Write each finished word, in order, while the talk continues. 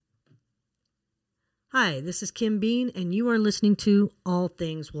Hi, this is Kim Bean, and you are listening to All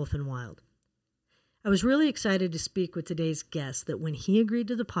Things Wolf and Wild. I was really excited to speak with today's guest that when he agreed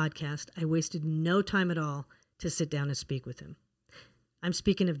to the podcast, I wasted no time at all to sit down and speak with him. I'm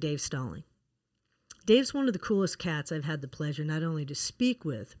speaking of Dave Stalling. Dave's one of the coolest cats I've had the pleasure not only to speak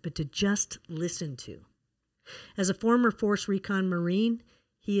with, but to just listen to. As a former Force Recon Marine,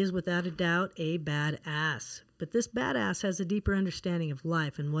 he is without a doubt a badass. But this badass has a deeper understanding of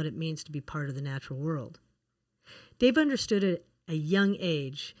life and what it means to be part of the natural world. Dave understood at a young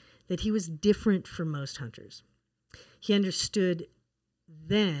age that he was different from most hunters. He understood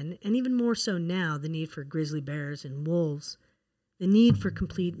then, and even more so now, the need for grizzly bears and wolves, the need for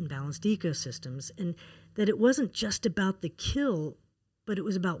complete and balanced ecosystems, and that it wasn't just about the kill, but it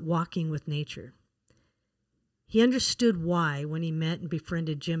was about walking with nature. He understood why when he met and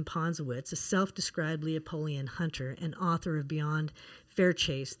befriended Jim Ponzowitz, a self-described Leopoldine hunter and author of Beyond Fair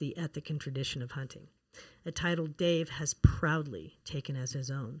Chase, The Ethic and Tradition of Hunting, a title Dave has proudly taken as his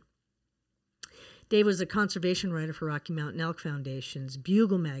own. Dave was a conservation writer for Rocky Mountain Elk Foundation's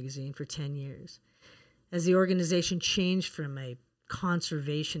Bugle magazine for 10 years. As the organization changed from a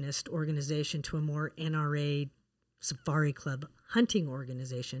conservationist organization to a more NRA Safari Club hunting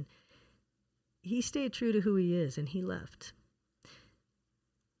organization, he stayed true to who he is, and he left.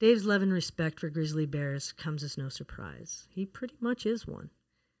 Dave's love and respect for grizzly bears comes as no surprise. He pretty much is one.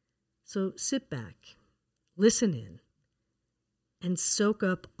 So sit back, listen in, and soak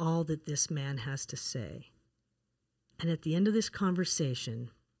up all that this man has to say. And at the end of this conversation,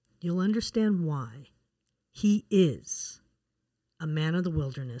 you'll understand why he is a man of the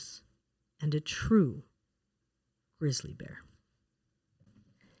wilderness and a true grizzly bear.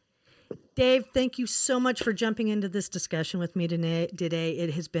 Dave, thank you so much for jumping into this discussion with me today.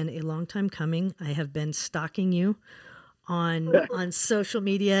 It has been a long time coming. I have been stalking you on social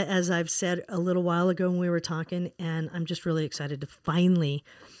media, as I've said a little while ago when we were talking, and I'm just really excited to finally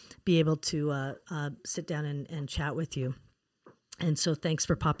be able to sit down and chat with you. And so thanks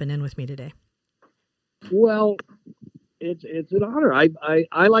for popping in with me today. Well, it's an honor.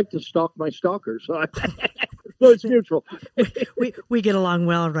 I like to stalk my stalkers, so so it's mutual. we get along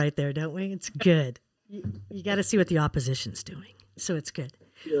well right there, don't we? It's good. You got to see what the opposition's doing, so it's good.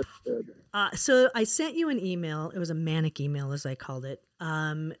 Yes, good. So I sent you an email. It was a manic email, as I called it,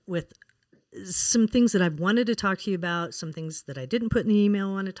 with some things that I've wanted to talk to you about, some things that I didn't put in the email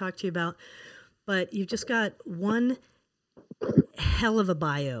I want to talk to you about. But you've just got one hell of a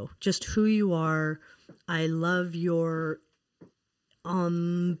bio, just who you are. I love your,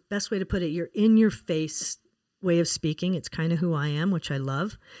 best way to put it, your in-your-face way of speaking. It's kind of who I am, which I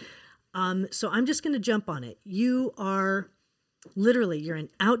love. So I'm just going to jump on it. You are literally, you're an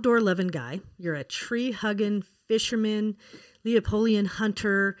outdoor loving guy. You're a tree hugging fisherman, Leopoldine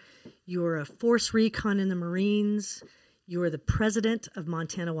hunter. You're a Force Recon in the Marines. You are the president of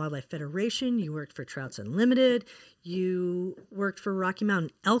Montana Wildlife Federation. You worked for Trouts Unlimited. You worked for Rocky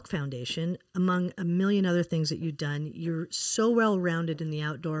Mountain Elk Foundation, among a million other things that you've done. You're so well-rounded in the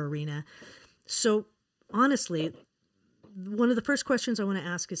outdoor arena. So honestly, one of the first questions I want to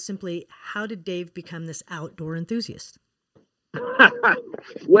ask is simply, how did Dave become this outdoor enthusiast?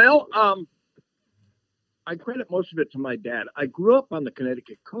 Well, I credit most of it to my dad. I grew up on the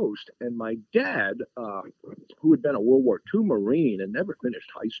Connecticut coast, and my dad, who had been a World War II Marine and never finished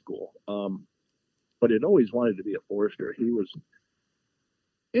high school, but had always wanted to be a forester. He was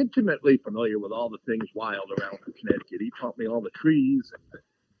intimately familiar with all the things wild around Connecticut. He taught me all the trees and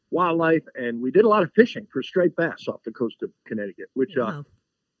wildlife, and we did a lot of fishing for striped bass off the coast of Connecticut, which Wow.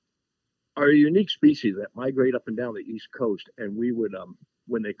 are a unique species that migrate up and down the East Coast. And we would,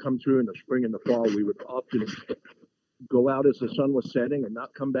 when they come through in the spring and the fall, we would often go out as the sun was setting and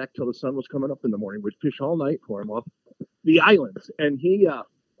not come back till the sun was coming up in the morning. We'd fish all night for him off the islands. And he,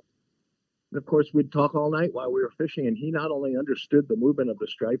 of course, we'd talk all night while we were fishing. And he not only understood the movement of the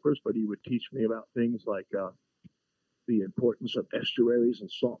stripers, but he would teach me about things like the importance of estuaries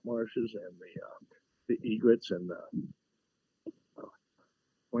and salt marshes and the egrets and the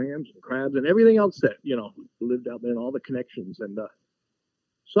clams and crabs and everything else that, lived out there and all the connections. And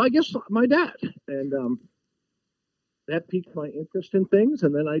so I guess my dad. And that piqued my interest in things.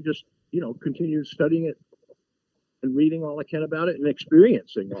 And then I just, continued studying it and reading all I can about it and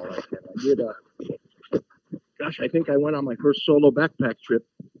experiencing all I can. I did, I think I went on my first solo backpack trip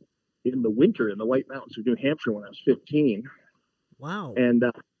in the winter in the White Mountains of New Hampshire when I was 15. Wow. And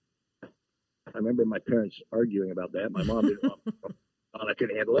I remember my parents arguing about that. My mom didn't want thought I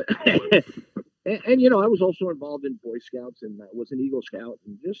could handle it. and I was also involved in Boy Scouts and was an Eagle Scout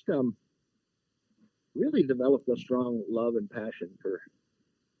and just really developed a strong love and passion for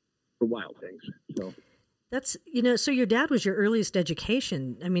wild things. So That's, you know, so your dad was your earliest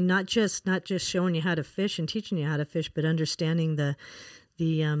education. I mean, not just showing you how to fish and teaching you how to fish, but understanding the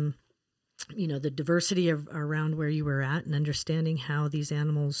you know, the diversity of around where you were at and understanding how these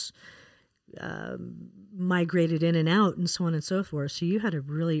animals migrated in and out and so on and so forth. So you had a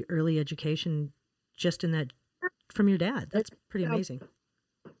really early education just in that from your dad. That's pretty amazing.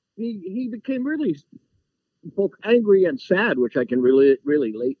 he became really both angry and sad, which I can really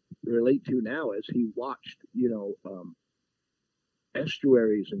relate to now as he watched,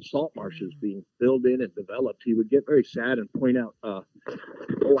 estuaries and salt marshes being filled in and developed. He would get very sad and point out, I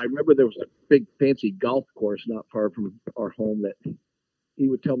remember there was a big fancy golf course not far from our home that he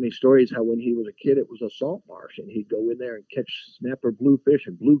would tell me stories how when he was a kid it was a salt marsh and he'd go in there and catch snapper bluefish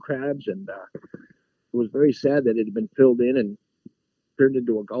and blue crabs, and it was very sad that it had been filled in and turned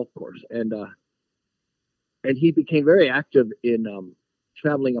into a golf course. And he became very active in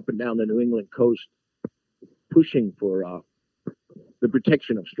traveling up and down the New England coast, pushing for the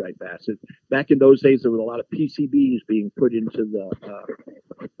protection of striped bass. Back in those days, there was a lot of PCBs being put into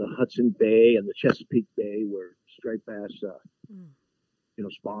the Hudson Bay and the Chesapeake Bay, where striped bass,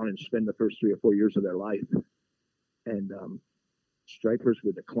 spawn and spend the first 3 or 4 years of their life. And stripers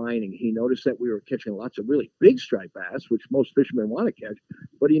were declining. He noticed that we were catching lots of really big striped bass, which most fishermen want to catch,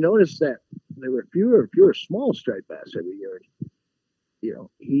 but he noticed that there were fewer and fewer small striped bass every year.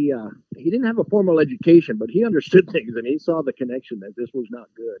 He didn't have a formal education, but he understood things and he saw the connection that this was not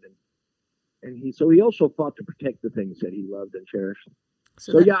good. And he also fought to protect the things that he loved and cherished.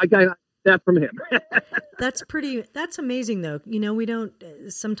 I got that from him. That's amazing though. We don't,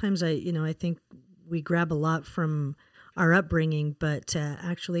 sometimes I think we grab a lot from our upbringing, but to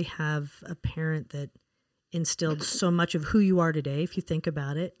actually have a parent that instilled so much of who you are today, if you think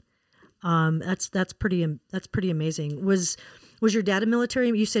about it, that's pretty amazing. Was your dad a military?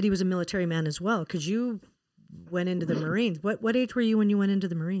 You said he was a military man as well, because you went into the Marines. What age were you when you went into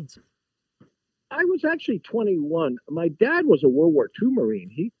the Marines? I was actually 21. My dad was a World War II Marine.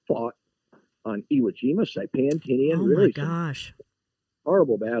 He fought on Iwo Jima, Saipan, Tinian. Oh really my gosh!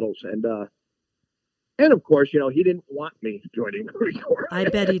 Horrible battles, and of course, he didn't want me joining the Marine Corps. I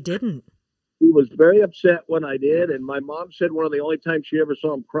bet he didn't. He was very upset when I did, and my mom said one of the only times she ever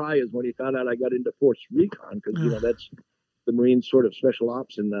saw him cry is when he found out I got into Force Recon, because that's the Marines sort of special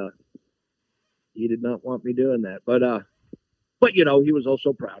ops, and he did not want me doing that. But he was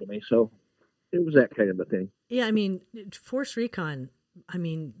also proud of me, so it was that kind of a thing. Yeah, I mean, Force Recon. I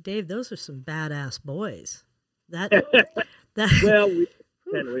mean, Dave, those are some badass boys. Well,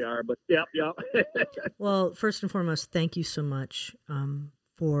 we are, but yep. Well, first and foremost, thank you so much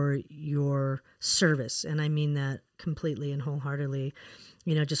for your service, and I mean that completely and wholeheartedly.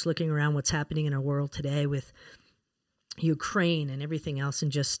 Just looking around what's happening in our world today with Ukraine and everything else,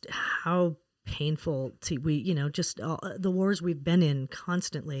 and just how painful just all, the wars we've been in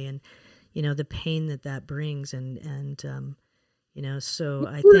constantly, and the pain that brings, and so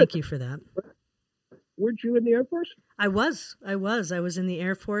I thank you for that. Weren't you in the Air Force? I was in the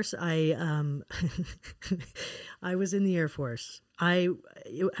Air Force. I was in the Air Force. I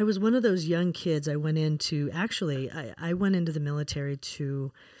was one of those young kids. I went into the military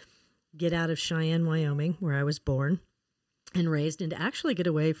to get out of Cheyenne, Wyoming, where I was born and raised, and to actually get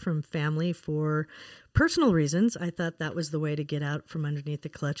away from family for personal reasons. I thought that was the way to get out from underneath the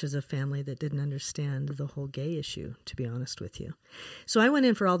clutches of family that didn't understand the whole gay issue, to be honest with you. So I went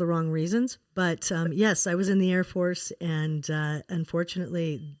in for all the wrong reasons, but yes, I was in the Air Force, and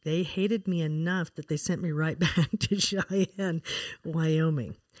unfortunately they hated me enough that they sent me right back to Cheyenne,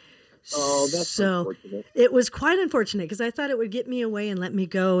 Wyoming. Oh, that's so unfortunate. It was quite unfortunate, because I thought it would get me away and let me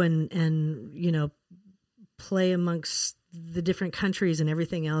go and play amongst the different countries and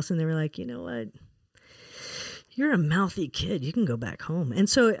everything else. And they were like, you know what? You're a mouthy kid. You can go back home. And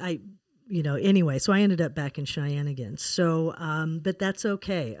so anyway, so I ended up back in Cheyenne again. So, but that's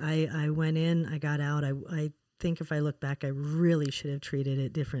okay. I went in, I got out. I think if I look back, I really should have treated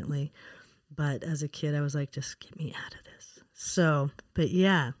it differently. But as a kid, I was like, just get me out of this. So, but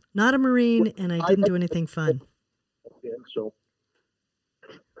yeah, not a Marine, and I didn't do anything fun. Yeah, so,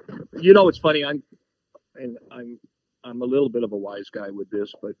 it's funny. I'm a little bit of a wise guy with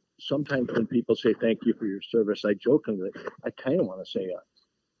this, but sometimes when people say thank you for your service, I jokingly, I kind of want to say,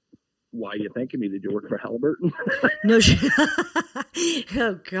 why are you thanking me? Did you work for Halliburton? No.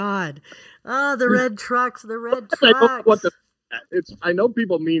 Oh, God. Oh, the red trucks. I know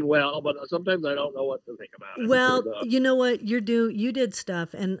people mean well, but sometimes I don't know what to think about it. Well, you know what? You did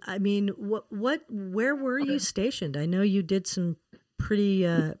stuff. And I mean, where were you stationed? I know you did some pretty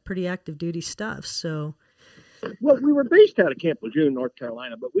active duty stuff. So Well, we were based out of Camp Lejeune, North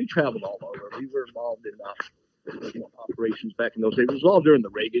Carolina, but we traveled all over. We were involved in operations back in those days. It was all during the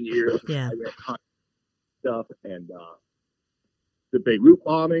Reagan years. Yeah. I read stuff and the Beirut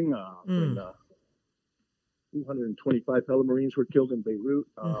bombing when 225 fellow Marines were killed in Beirut.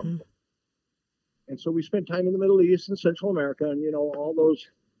 And so we spent time in the Middle East and Central America, and all those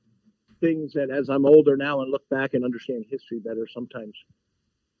things that, as I'm older now and look back and understand history better, sometimes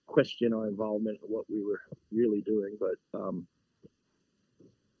question our involvement in what we were really doing. But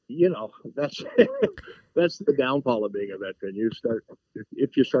that's that's the downfall of being a veteran.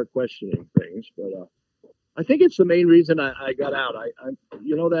 If you start questioning things. But I think it's the main reason I got out. I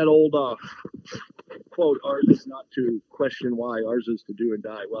that old quote, ours is not to question why, ours is to do and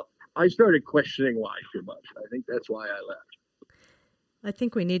die. Well, I started questioning why too much. I think that's why I left. I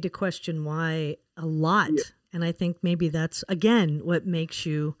think we need to question why a lot. Yeah. And I think maybe that's, again, what makes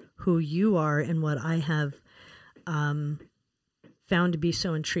you who you are and what I have found to be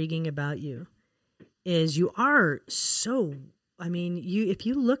so intriguing about you is you are so, if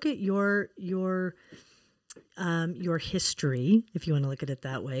you look at your history, if you want to look at it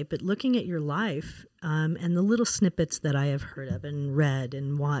that way, but looking at your life and the little snippets that I have heard of and read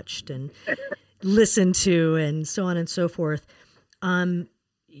and watched and listened to and so on and so forth,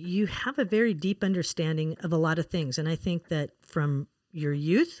 you have a very deep understanding of a lot of things. And I think that from your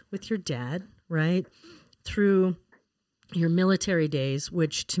youth with your dad, right, through your military days,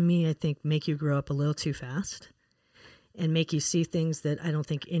 which to me, I think make you grow up a little too fast and make you see things that I don't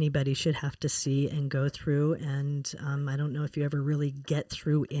think anybody should have to see and go through. And I don't know if you ever really get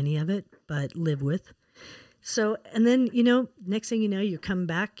through any of it, but live with. So, and then, next thing you know, you come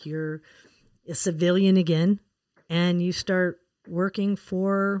back, you're a civilian again, and you start working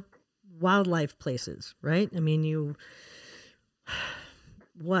for wildlife places, right? You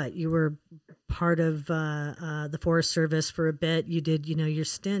were part of the Forest Service for a bit. You did, your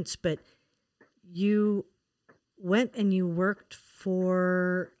stints, but you went and you worked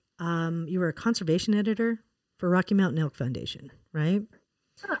for, you were a conservation editor for Rocky Mountain Elk Foundation, right?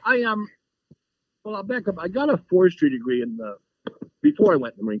 Well, I'll back up. I got a forestry degree before I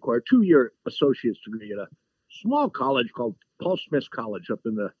went in the Marine Corps, a 2-year associate's degree at a small college called Paul Smith College up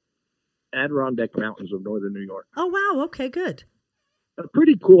in the Adirondack Mountains of northern New York. Oh, wow. Okay, good. A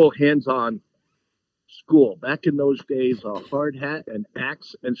pretty cool hands-on school. Back in those days, a hard hat, an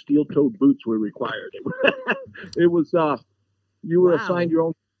axe, and steel-toed boots were required. It was you were assigned your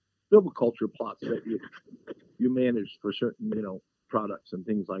own silviculture plots that you managed for certain products and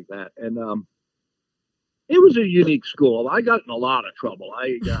things like that. And it was a unique school. I got in a lot of trouble.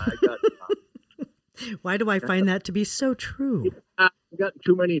 I got. Why do I find that to be so true? I got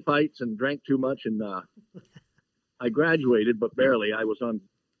too many fights and drank too much, and I graduated, but barely. I was on,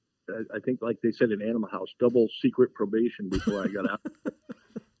 I think, like they said in Animal House, double secret probation before I got out.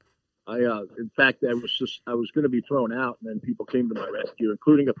 In fact, I was going to be thrown out, and then people came to my rescue,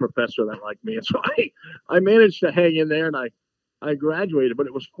 including a professor that liked me. And so I managed to hang in there, and I graduated. But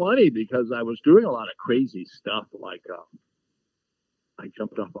it was funny because I was doing a lot of crazy stuff, like I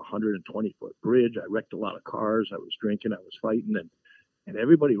jumped off a 120-foot bridge. I wrecked a lot of cars. I was drinking. I was fighting, and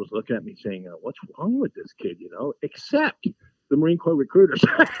everybody was looking at me saying, "What's wrong with this kid?" Except the Marine Corps recruiters.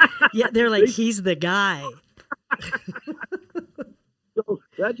 Yeah, they're like, he's the guy. So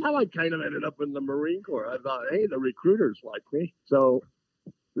that's how I kind of ended up in the Marine Corps. I thought, hey, the recruiters like me. So,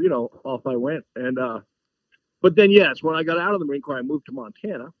 off I went. And but then, yes, when I got out of the Marine Corps, I moved to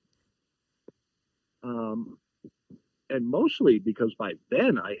Montana. And mostly because by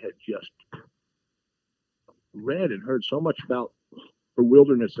then I had just read and heard so much about the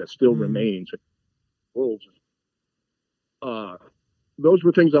wilderness that still remains. Wolves. Those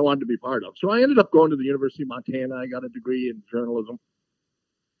were things I wanted to be part of. So I ended up going to the University of Montana. I got a degree in journalism.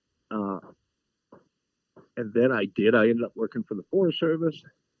 And then I ended up working for the Forest Service.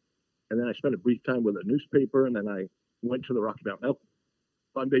 And then I spent a brief time with a newspaper. And then I went to the Rocky Mountain Elk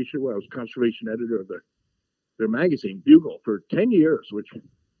Foundation, where I was conservation editor of their magazine, Bugle, for 10 years, which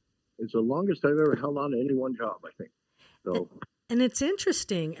is the longest I've ever held on to any one job, I think. So, and it's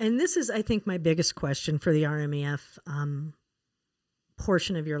interesting. And this is, I think, my biggest question for the RMEF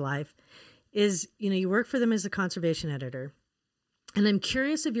portion of your life is, you work for them as a conservation editor. And I'm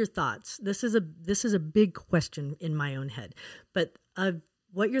curious of your thoughts. This is a big question in my own head, but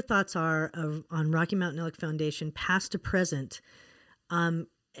what your thoughts are on Rocky Mountain Elk Foundation, past to present,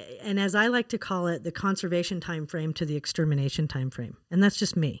 and as I like to call it, the conservation time frame to the extermination time frame. And that's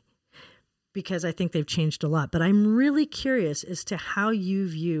just me, because I think they've changed a lot. But I'm really curious as to how you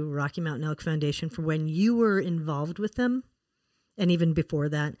view Rocky Mountain Elk Foundation from when you were involved with them, and even before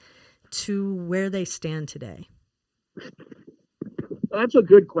that, to where they stand today? That's a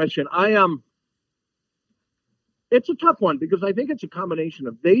good question. It's a tough one because I think it's a combination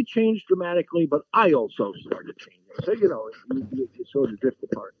of they changed dramatically, but I also started changing. So you sort of drift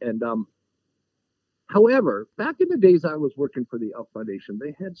apart. And however, back in the days I was working for the Elk Foundation,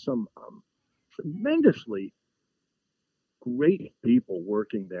 they had some tremendously great people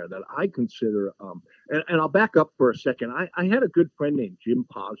working there that I consider. And I'll back up for a second. I had a good friend named Jim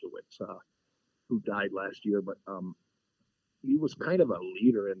Posowitz who died last year, but he was kind of a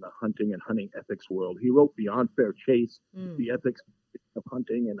leader in the hunting and hunting ethics world. He wrote Beyond Fair Chase, The Ethics of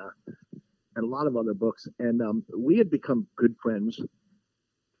Hunting, and a lot of other books. And we had become good friends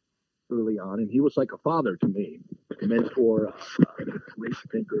early on, and he was like a father to me, a mentor, a great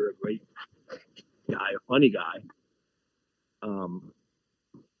thinker, a great guy, a funny guy.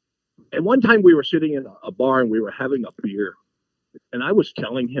 And one time we were sitting in a bar and we were having a beer. And I was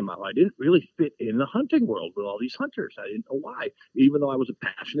telling him how I didn't really fit in the hunting world with all these hunters. I didn't know why, even though I was a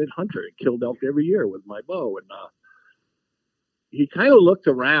passionate hunter and killed elk every year with my bow. And he kind of looked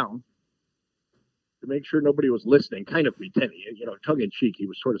around to make sure nobody was listening, kind of pretending, tongue in cheek. He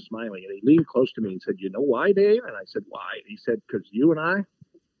was sort of smiling, and he leaned close to me and said, "You know why, Dave?" And I said, "Why?" And he said, "Because you and I,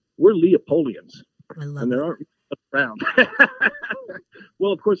 we're Leopoldиans, and there aren't around."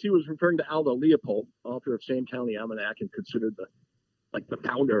 Well, of course, he was referring to Aldo Leopold, author of Sam County Almanac, and considered the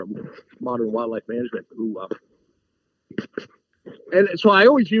founder of modern wildlife management. And so I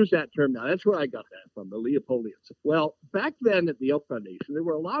always use that term now. That's where I got that from, the Leopoldиans. Well, back then at the Elk Foundation, there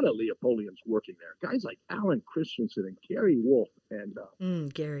were a lot of Leopoldиans working there. Guys like Alan Christensen and Gary Wolf,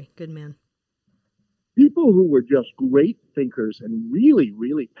 and Gary, good man. People who were just great thinkers and really,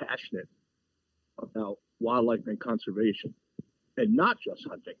 really passionate about wildlife and conservation, and not just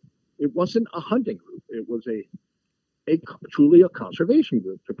hunting. It wasn't a hunting group. It was a truly a conservation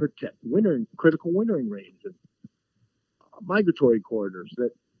group to protect critical wintering range and migratory corridors.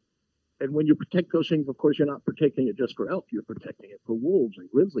 And when you protect those things, of course, you're not protecting it just for elk. You're protecting it for wolves and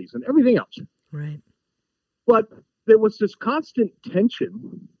grizzlies and everything else. Right. But there was this constant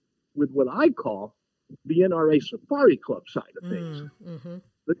tension with what I call the NRA Safari Club side of things. Mm-hmm.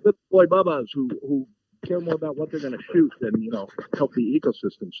 The good boy bubbas who care more about what they're going to shoot than healthy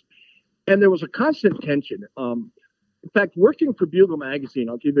ecosystems. And there was a constant tension. In fact, working for Bugle Magazine,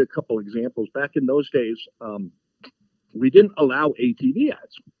 I'll give you a couple examples. Back in those days, we didn't allow ATV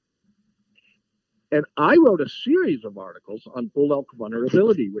ads. And I wrote a series of articles on bull elk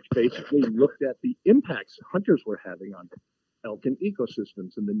vulnerability, which basically looked at the impacts hunters were having on elk and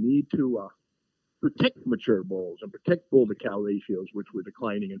ecosystems and the need to protect mature bulls and protect bull to cow ratios, which were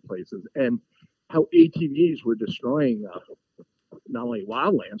declining in places, and how ATVs were destroying not only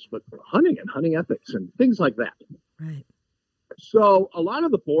wildlands, but hunting and hunting ethics and things like that. Right. So a lot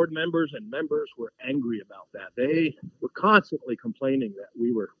of the board members and members were angry about that. They were constantly complaining that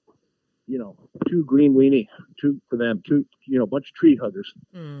we were, too green weenie, a bunch of tree huggers.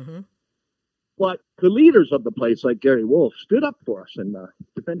 Mm-hmm. But the leaders of the place, like Gary Wolf, stood up for us and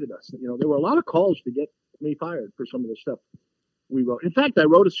defended us. There were a lot of calls to get me fired for some of the stuff we wrote. In fact, I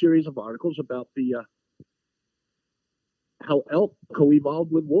wrote a series of articles about how elk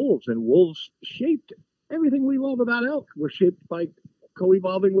co-evolved with wolves, and wolves shaped everything we love about elk. Were shaped by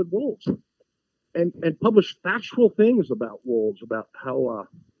co-evolving with wolves, and published factual things about wolves, about how.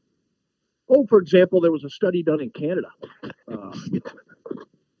 For example, there was a study done in Canada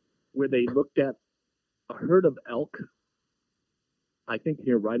where they looked at a herd of elk, I think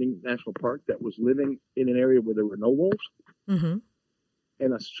near Riding National Park, that was living in an area where there were no wolves, mm-hmm.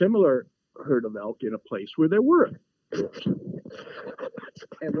 and a similar herd of elk in a place where there were wolves.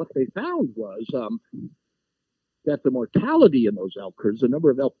 And what they found was that the mortality in those elk herds, the number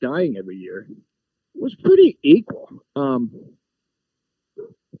of elk dying every year, was pretty equal.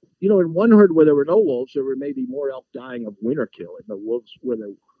 In one herd where there were no wolves, there were maybe more elk dying of winter kill. In the wolves where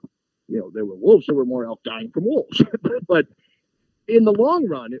there were wolves, there were more elk dying from wolves. But in the long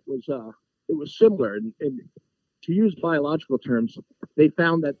run, it was similar. And to use biological terms, they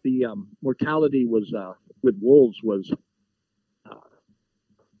found that the mortality was with wolves was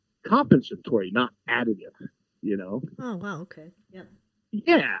compensatory, not additive. Oh wow. Okay. Yeah.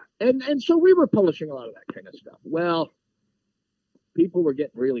 Yeah, and so we were publishing a lot of that kind of stuff. Well, people were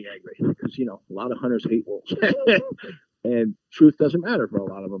getting really angry because a lot of hunters hate wolves, and truth doesn't matter for a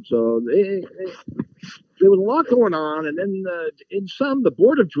lot of them. So there was a lot going on, and then the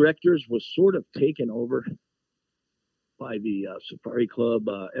board of directors was sort of taken over by the Safari Club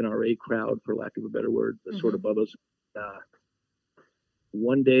NRA crowd, for lack of a better word, the sort of bubbas.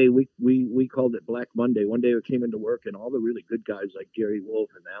 one day we called it Black Monday. One day we came into work and all the really good guys like Gary Wolf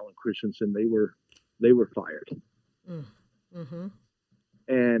and Alan Christensen, they were fired. Mm-hmm.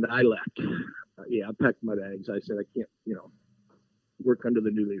 And I left. I packed my bags. I said, I can't, work under the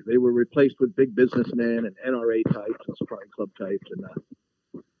new leader. They were replaced with big businessmen and NRA types and Spartan Club types.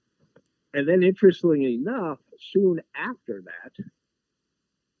 And then interestingly enough, soon after that,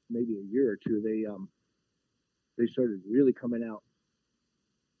 maybe a year or two, they started really coming out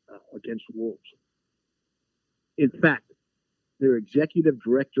against wolves. In fact, their executive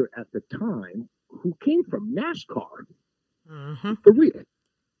director at the time, who came from NASCAR, for real,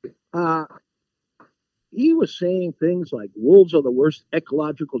 he was saying things like wolves are the worst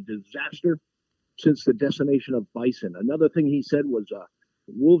ecological disaster since the decimation of bison. Another thing he said was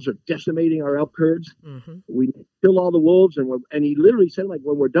wolves are decimating our elk herds. Mm-hmm. We kill all the wolves, and he literally said, like,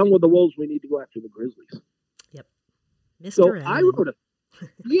 when we're done with the wolves, we need to go after the grizzlies. Yep. Mr. So Allen. I wrote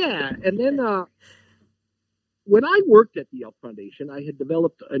and then when I worked at the Elk Foundation, I had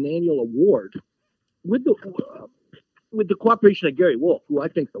developed an annual award with the cooperation of Gary Wolf, who I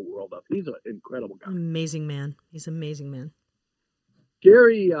think the world of. He's an incredible guy. Amazing man. He's an amazing man.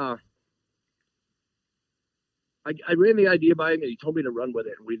 Gary, I ran the idea by him, and he told me to run with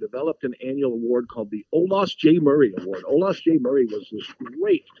it. And we developed an annual award called the Olaus J. Murray Award. Olaus J. Murray was this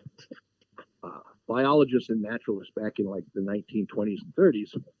great biologist and naturalist back in like the 1920s and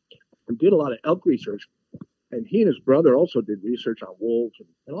 30s, who did a lot of elk research. And he and his brother also did research on wolves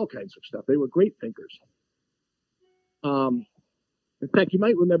and all kinds of stuff. They were great thinkers. In fact, you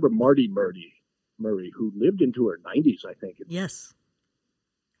might remember Marty Murray, who lived into her 90s, I think. Yes.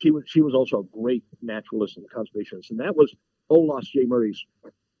 She was also a great naturalist and conservationist, and that was Olaus J. Murray's,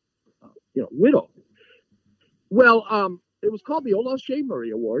 widow. Well, it was called the Olaus J. Murray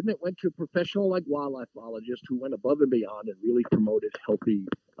Award, and it went to a professional like wildlife biologist who went above and beyond and really promoted healthy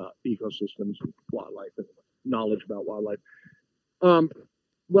ecosystems and wildlife and knowledge about wildlife.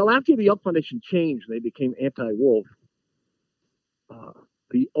 Well, after the Elk Foundation changed, they became anti-wolf.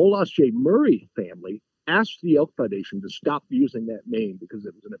 The Olaus J. Murray family asked the Elk Foundation to stop using that name because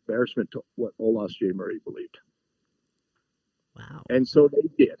it was an embarrassment to what Olaus J. Murray believed. Wow. And so they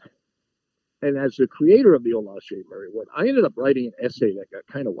did. And as the creator of the Olaus J. Murray Award, I ended up writing an essay that got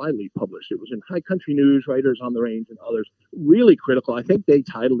kind of widely published. It was in High Country News, Writers on the Range, and others. Really critical. I think they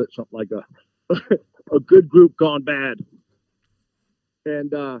titled it something like a good group gone bad.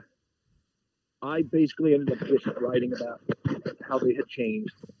 And I basically ended up just writing about how they had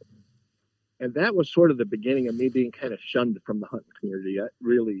changed. And that was sort of the beginning of me being kind of shunned from the hunting community. I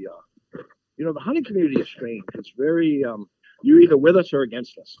really, the hunting community is strange. It's very, you're either with us or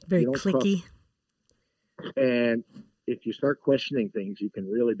against us. Very cliquey. And if you start questioning things, you can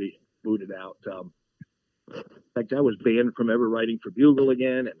really be booted out. In fact, I was banned from ever writing for Bugle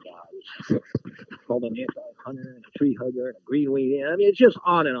again, and I was called an anti-hunter and a tree hugger and a green weed. I mean, it's just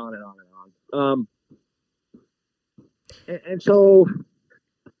on and on and on and on. And so,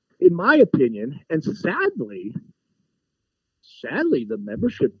 in my opinion, and sadly, the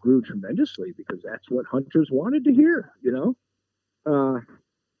membership grew tremendously because that's what hunters wanted to hear.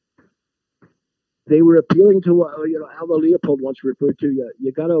 They were appealing to Aldo Leopold once referred to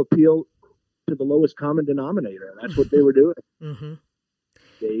you got to appeal to the lowest common denominator. That's what they were doing. Mm-hmm.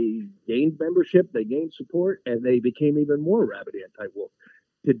 They gained membership, they gained support, and they became even more rabid anti-wolf.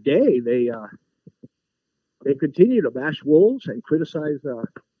 Today, they continue to bash wolves and criticize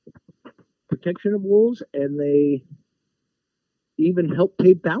protection of wolves, and they even help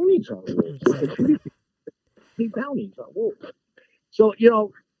pay bounties on wolves. Exactly. Pay bounties on wolves. So,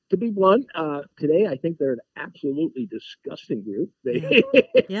 to be blunt, today I think they're an absolutely disgusting group.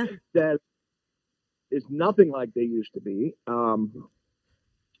 Yeah. That is nothing like they used to be, and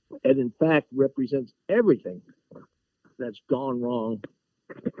in fact represents everything that's gone wrong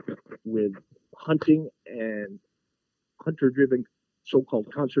with hunting and hunter-driven so-called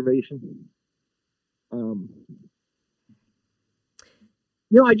conservation.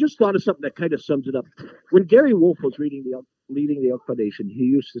 I just thought of something that kind of sums it up. When Gary Wolf was leading the Elk Foundation, he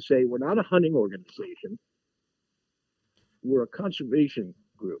used to say, "We're not a hunting organization. We're a conservation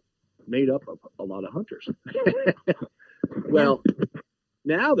group made up of a lot of hunters." Well,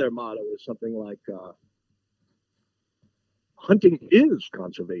 now their motto is something like, "Hunting is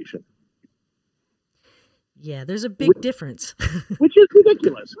conservation." Yeah, there's a big difference. Which is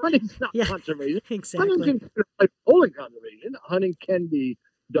ridiculous. Hunting's not conservation. Exactly. Hunting's only conservation. Hunting can be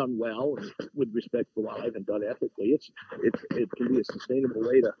done well with respect for wildlife and done ethically. It can be a sustainable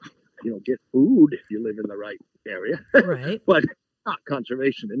way to, get food if you live in the right area. Right. But not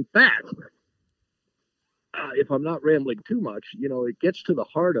conservation. In fact, if I'm not rambling too much, it gets to the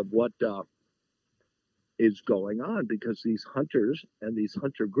heart of what is going on because these hunters and these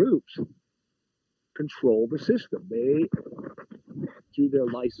hunter groups control the system. They, through their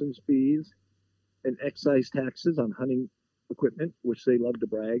license fees and excise taxes on hunting equipment, which they love to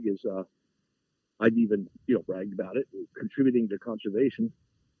brag is, I've even, bragged about it, contributing to conservation.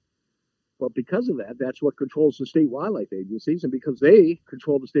 But because of that, that's what controls the state wildlife agencies. And because they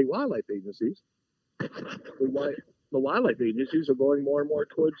control the state wildlife agencies, the wildlife agencies are going more and more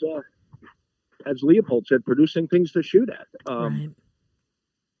towards, as Leopold said, producing things to shoot at, Right.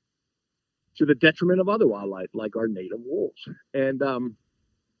 to the detriment of other wildlife like our native wolves. And,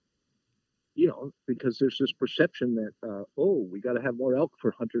 because there's this perception that, we got to have more elk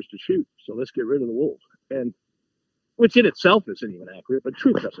for hunters to shoot. So let's get rid of the wolves. And which in itself isn't even accurate, but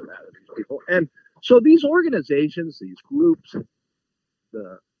truth doesn't matter to these people. And so these organizations, these groups,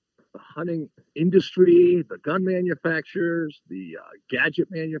 the hunting industry, the gun manufacturers, the gadget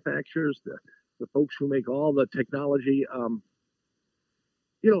manufacturers, the folks who make all the technology,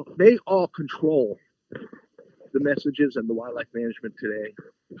 they all control the messages and the wildlife management today.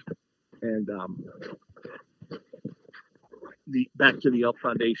 And back to the Elk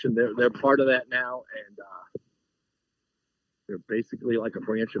Foundation, they're part of that now, and they're basically like a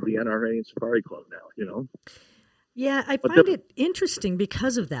branch of the NRA and Safari Club now. Yeah, I find it interesting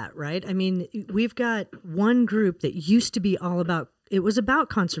because of that, right? I mean, we've got one group that used to be all about, it was about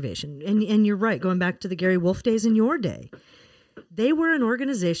conservation. And you're right, going back to the Gary Wolf days in your day. They were an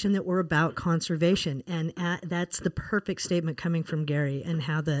organization that were about conservation. And that's the perfect statement coming from Gary and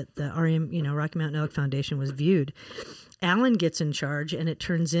how the REM, Rocky Mountain Elk Foundation was viewed. Alan gets in charge and it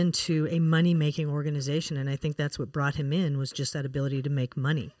turns into a money-making organization. And I think that's what brought him in, was just that ability to make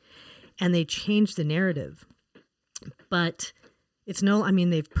money. And they changed the narrative. But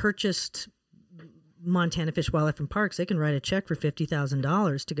they've purchased Montana Fish, Wildlife, and Parks. They can write a check for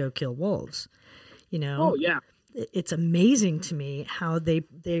 $50,000 to go kill wolves. Oh, yeah. It's amazing to me how they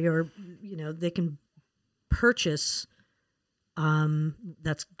are, they can purchase,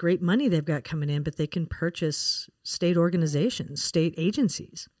 that's great money they've got coming in, but they can purchase state organizations, state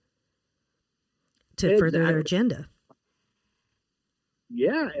agencies to further their agenda.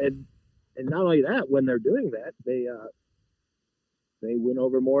 Yeah, and not only that, when they're doing that, they win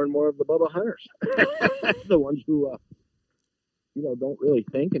over more and more of the Bubba hunters, the ones who don't really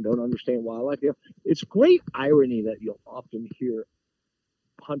think and don't understand wildlife. It's great irony that you'll often hear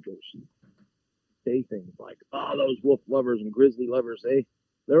hunters say things like, "Oh, those wolf lovers and grizzly lovers,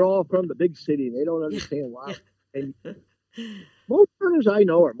 they're all from the big city and they don't understand wildlife." And most hunters I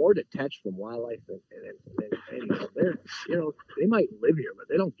know are more detached from wildlife than they're, they might live here, but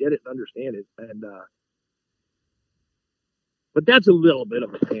they don't get it and understand it. And but that's a little bit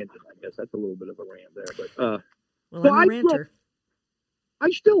of a tangent, I guess. That's a little bit of a rant there. But well, I'm a ranter. I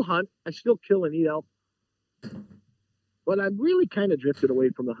still hunt. I still kill and eat elk. But I've really kind of drifted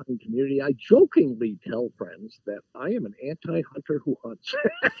away from the hunting community. I jokingly tell friends that I am an anti-hunter who hunts.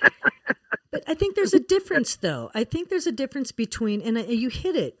 But I think there's a difference, though. I think there's a difference between, and you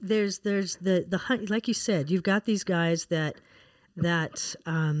hit it. There's the hunt, like you said. You've got these guys that they're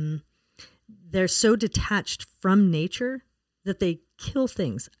so detached from nature that they kill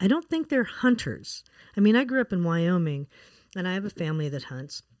things. I don't think they're hunters. I mean, I grew up in Wyoming, and I have a family that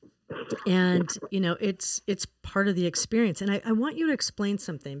hunts. And, it's part of the experience. And I want you to explain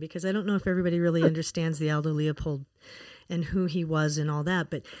something, because I don't know if everybody really understands the Aldo Leopold and who he was and all that.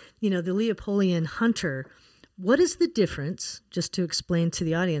 But, the Leopoldian hunter, what is the difference, just to explain to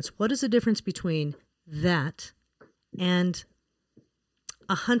the audience, what is the difference between that and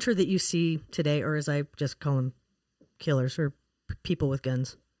a hunter that you see today, or as I just call them, killers or people with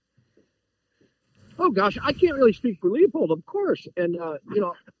guns? Oh, gosh, I can't really speak for Leopold, of course. And,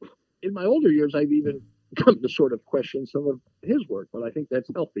 in my older years, I've even come to sort of question some of his work, but I think that's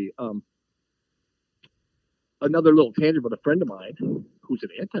healthy. Another little tangent, but a friend of mine who's an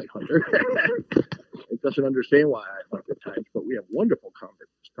anti-hunter, it doesn't understand why I hunt at times, but we have wonderful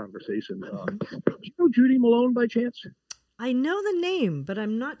conversations. Do you know Judy Malone by chance? I know the name, but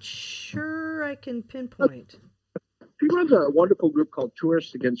I'm not sure I can pinpoint. She runs a wonderful group called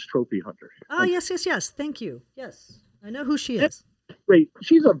Tourists Against Trophy Hunters. Oh, yes. Thank you. Yes, I know who she is. Great.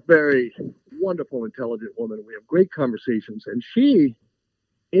 She's a very wonderful, intelligent woman. We have great conversations, and she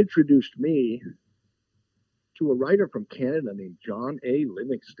introduced me to a writer from Canada named John A.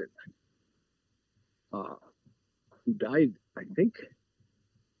 Livingston, who died, I think,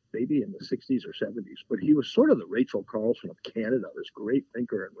 maybe in the 60s or 70s. But he was sort of the Rachel Carlson of Canada, this great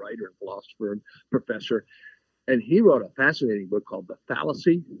thinker and writer and philosopher and professor. And he wrote a fascinating book called The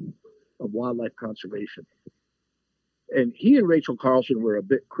Fallacy of Wildlife Conservation. And he and Rachel Carlson were a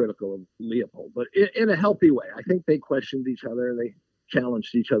bit critical of Leopold, but in a healthy way. I think they questioned each other and they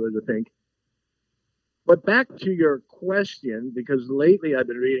challenged each other to think. But back to your question, because lately I've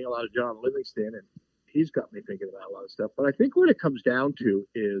been reading a lot of John Livingston, and he's got me thinking about a lot of stuff. But I think what it comes down to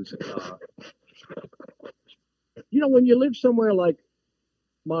is, when you live somewhere like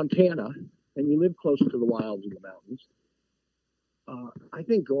Montana and you live close to the wilds and the mountains, I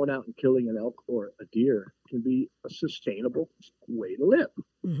think going out and killing an elk or a deer can be a sustainable way to live.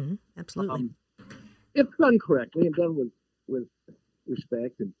 Mm-hmm. Absolutely. If done correctly and done with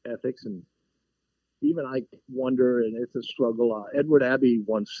respect and ethics. And even I wonder, and it's a struggle. Edward Abbey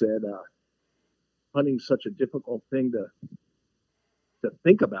once said, hunting's such a difficult thing to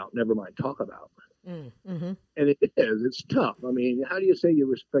think about, never mind talk about. Mm-hmm. And it is. It's tough. I mean, how do you say you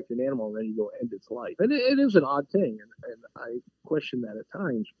respect an animal and then you go end its life? And it is an odd thing, and I question that at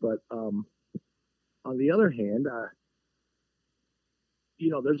times. But on the other hand,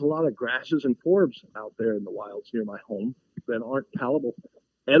 there's a lot of grasses and forbs out there in the wilds near my home that aren't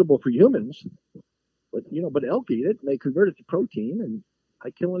edible for humans. But elk eat it, and they convert it to protein. And I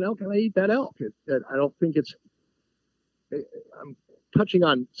kill an elk and I eat that elk. I don't think I'm touching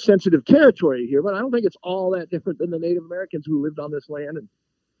on sensitive territory here, but I don't think it's all that different than the Native Americans who lived on this land and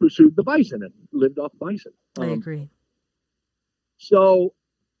pursued the bison and lived off bison. I agree. So,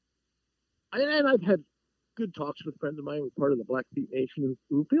 and I've had good talks with friends of mine who are part of the Blackfeet Nation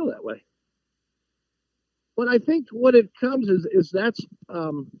who feel that way. But I think what it comes is that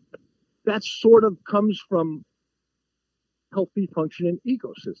sort of comes from healthy functioning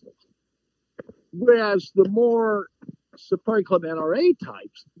ecosystems. Whereas the more Safari Club NRA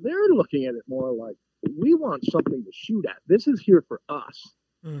types, they're looking at it more like, we want something to shoot at. This is here for us.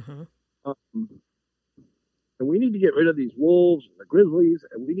 Mm-hmm. And we need to get rid of these wolves and the grizzlies,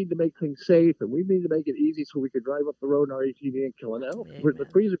 and we need to make things safe, and we need to make it easy so we could drive up the road in our ATV and kill an elk.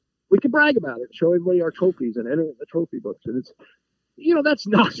 We can brag about it, show everybody our trophies and enter it in the trophy books. And it's, that's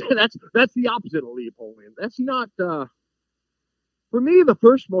not, that's the opposite of Leopoldian. That's not, for me, the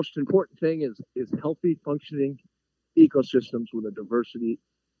first most important thing is healthy functioning ecosystems with a diversity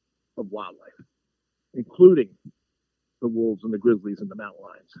of wildlife, including the wolves and the grizzlies and the mountain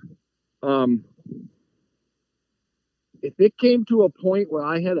lions. If it came to a point where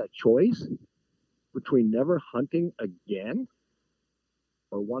I had a choice between never hunting again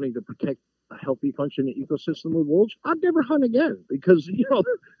or wanting to protect a healthy functioning ecosystem with wolves, I'd never hunt again, because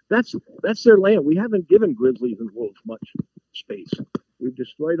that's their land. We haven't given grizzlies and wolves much space. We've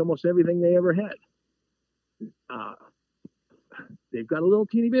destroyed almost everything they ever had. They've got a little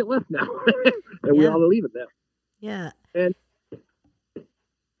teeny bit left now, and we ought to leave it there. Yeah. And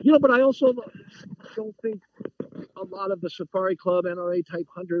but I also don't think a lot of the Safari Club NRA type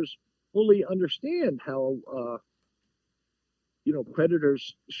hunters fully understand how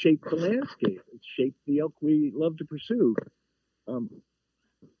predators shape the landscape and shape the elk we love to pursue.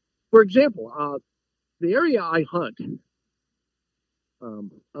 For example, the area I hunt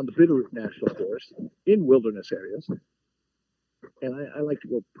on the Bitterroot National Forest in wilderness areas, and I like to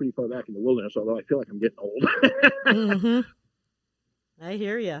go pretty far back in the wilderness, although I feel like I'm getting old. Mm-hmm. I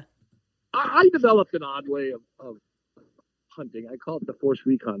hear you. I developed an odd way of hunting. I call it the force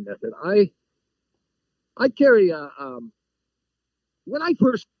recon method. I carry when I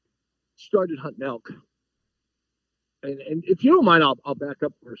first started hunting elk, and if you don't mind, I'll back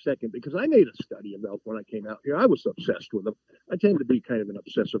up for a second, because I made a study of elk when I came out here. I was obsessed with them. I tend to be kind of an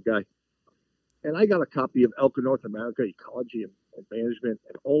obsessive guy. And I got a copy of Elk in North America, Ecology and Management,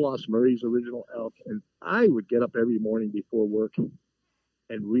 and Olaus Murray's original elk. And I would get up every morning before work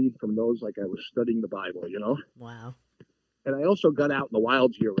and read from those like I was studying the Bible, Wow. And I also got out in the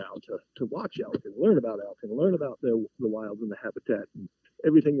wilds year round to watch elk and learn about elk and learn about the wilds and the habitat and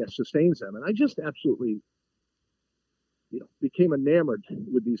everything that sustains them. And I just absolutely, became enamored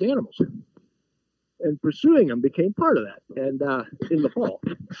with these animals. And pursuing them became part of that. And in the fall.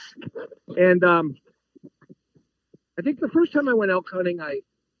 And I think the first time I went elk hunting, I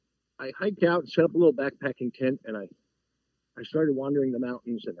hiked out and set up a little backpacking tent, and I started wandering the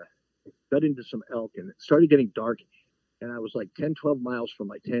mountains, and I got into some elk, and it started getting dark, and I was like 10, 12 miles from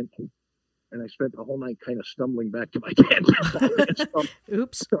my tent, and I spent the whole night kind of stumbling back to my tent.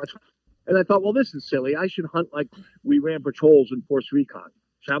 Oops. And I thought, well, this is silly. I should hunt like we ran patrols in Force Recon.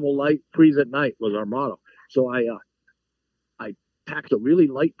 Travel light, freeze at night was our motto. So I packed a really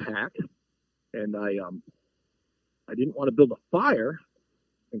light pack, and I didn't want to build a fire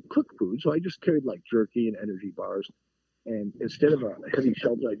and cook food, so I just carried like jerky and energy bars. And instead of a heavy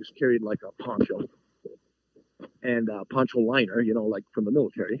shelter, I just carried like a poncho and a poncho liner, like from the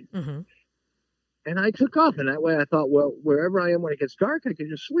military. Mm-hmm. And I took off, and that way I thought, well, wherever I am when it gets dark, I can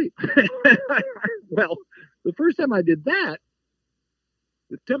just sleep. Well, the first time I did that,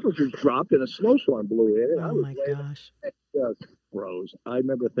 the temperatures dropped and a snowstorm blew in, and I Oh was my laying gosh. there, it just froze. I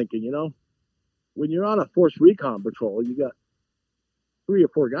remember thinking, when you're on a force recon patrol, you got 3 or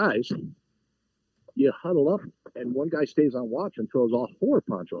 4 guys. You huddle up, and one guy stays on watch and throws all 4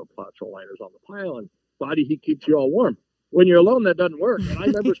 poncho liners on the pile, and body he keeps you all warm. When you're alone, that doesn't work. And I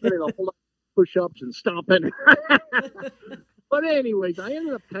remember spending a whole lot of push-ups and stomping. But anyways, I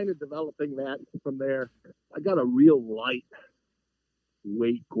ended up kind of developing that from there. I got a real light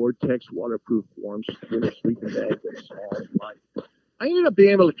weight Gore-Tex waterproof warm winter sleeping bag that's small and light. I ended up being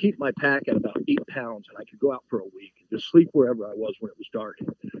able to keep my pack at about 8 pounds, and I could go out for a week and just sleep wherever I was when it was dark.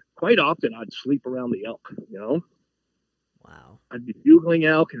 Quite often, I'd sleep around the elk. Wow. I'd be bugling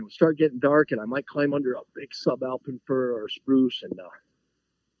elk, and it would start getting dark, and I might climb under a big subalpine fir or a spruce and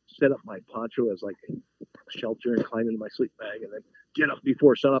set up my poncho as like a shelter and climb into my sleep bag, and then get up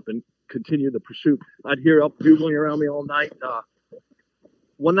before sunup and continue the pursuit. I'd hear elk bugling around me all night.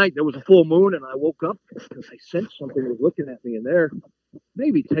 One night there was a full moon, and I woke up because I sensed something was looking at me, and there,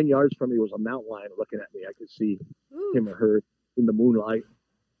 maybe 10 yards from me, was a mountain lion looking at me. I could see him or her in the moonlight.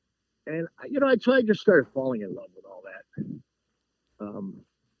 And, I just started falling in love with all that.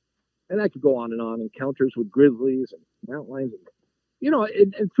 And I could go on and on, encounters with grizzlies and mountain lions.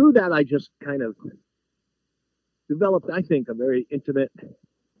 And through that, I just kind of developed, I think, a very intimate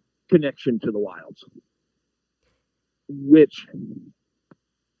connection to the wilds, which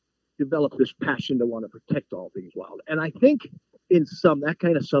developed this passion to want to protect all things wild. And I think that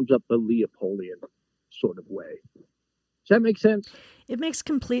kind of sums up the Leopoldian sort of way. Does that make sense? It makes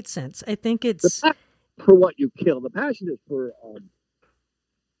complete sense. I think The it's passion for what you kill. The passion is for,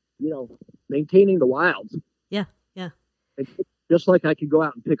 maintaining the wilds. yeah, yeah. And just like I could go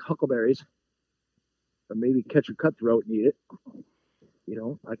out and pick huckleberries or maybe catch a cutthroat and eat it,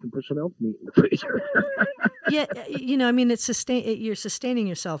 I can put some elk meat in the freezer. Yeah, I mean, you're sustaining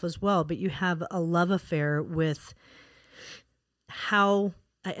yourself as well, but you have a love affair with how,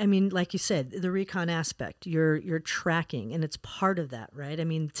 I mean, like you said, the recon aspect, you're tracking, and it's part of that, right? I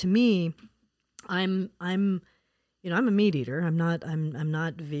mean, to me, I'm I'm a meat eater. I'm not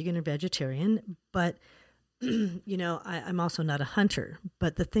vegan or vegetarian, but I'm also not a hunter.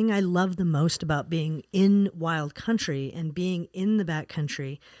 But the thing I love the most about being in wild country and being in the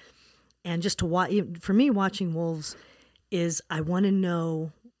backcountry, and just to watch, for me, watching wolves is I want to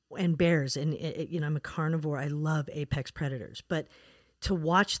know, and bears, and I'm a carnivore. I love apex predators, but to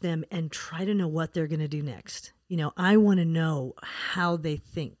watch them and try to know what they're going to do next. I want to know how they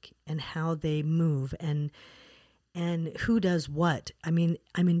think and how they move and who does what. I mean,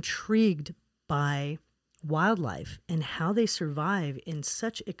 I'm intrigued by wildlife and how they survive in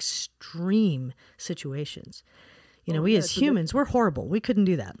such extreme situations. We as humans, we're horrible. We couldn't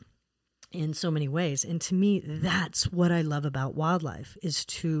do that in so many ways. And to me, that's what I love about wildlife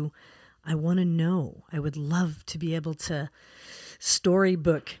I want to know. I would love to be able to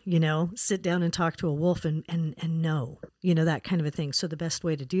storybook, sit down and talk to a wolf and know, that kind of a thing. So the best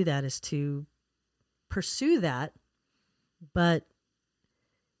way to do that is to pursue that, but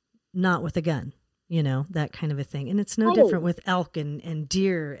not with a gun, that kind of a thing. And it's no different with elk and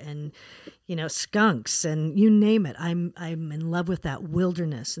deer and, skunks and you name it. I'm in love with that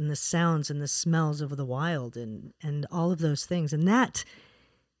wilderness and the sounds and the smells of the wild and all of those things. And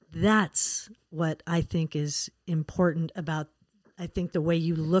that's what I think is important about, I think, the way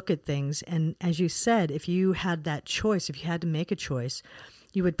you look at things. And as you said, if you had that choice, if you had to make a choice,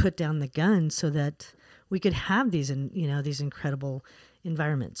 you would put down the gun so that we could have these incredible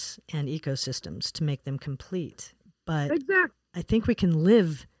environments and ecosystems to make them complete. But Exactly. I think we can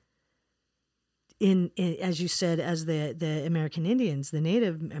live in, as you said, as the American Indians, the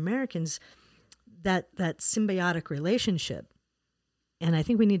Native Americans, that symbiotic relationship. And I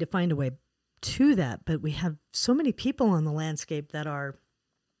think we need to find a way to that. But we have so many people on the landscape that are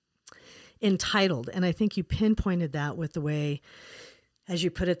entitled. And I think you pinpointed that with the way, as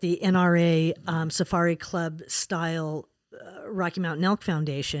you put it, the NRA Safari Club style Rocky Mountain Elk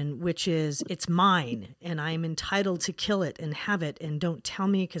Foundation, which is, it's mine and I'm entitled to kill it and have it. And don't tell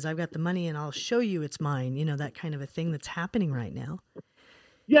me because I've got the money and I'll show you it's mine. That kind of a thing that's happening right now.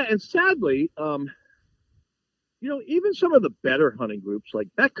 Yeah, and sadly, even some of the better hunting groups, like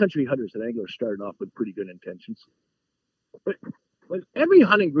Backcountry Hunters and Anglers, started off with pretty good intentions. But every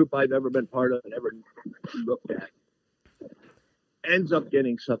hunting group I've ever been part of and ever looked at ends up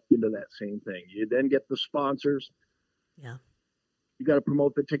getting sucked into that same thing. You then get the sponsors. Yeah. you got to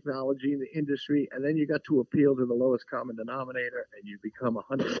promote the technology in the industry, and then you got to appeal to the lowest common denominator, and you become a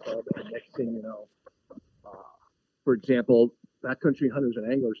hunter club. And the next thing you know, uh, for example, backcountry hunters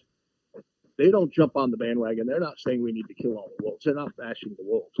and anglers, they don't jump on the bandwagon. They're not saying we need to kill all the wolves. They're not bashing the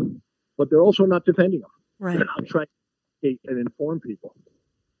wolves, but they're also not defending them. Right. They're not trying to educate and inform people.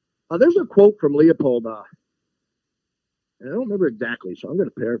 There's a quote from Leopold, and I don't remember exactly, so I'm going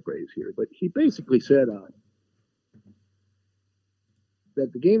to paraphrase here, but he basically said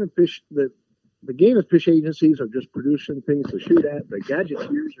that the game and fish agencies are just producing things to shoot at. The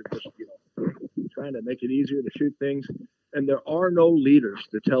gadgeteers are just trying to make it easier to shoot things, and there are no leaders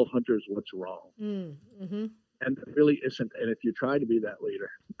to tell hunters what's wrong. Mm-hmm. And there really isn't. And if you try to be that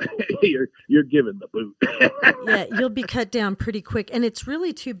leader, you're given the boot. Yeah, you'll be cut down pretty quick, and it's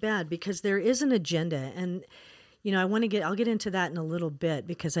really too bad because there is an agenda, and I'll get into that in a little bit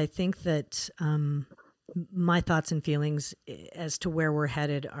because I think that my thoughts and feelings as to where we're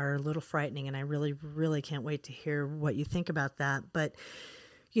headed are a little frightening, and I really, really can't wait to hear what you think about that. But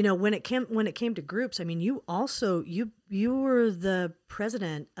when it came to groups, I mean, you were the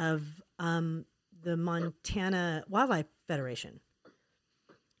president of the Montana Wildlife Federation.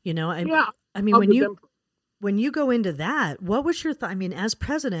 I mean, when you go into that, what was your thought? I mean, as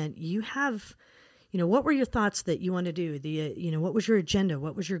president, you have, what were your thoughts that you want to do? What was your agenda?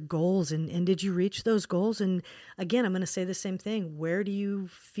 What was your goals? And did you reach those goals? And again, I'm going to say the same thing. Where do you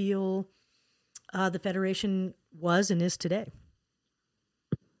feel the Federation was and is today?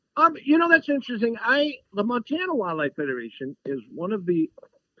 That's interesting. The Montana Wildlife Federation is one of the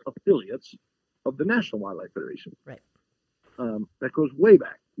affiliates of the National Wildlife Federation. Right. That goes way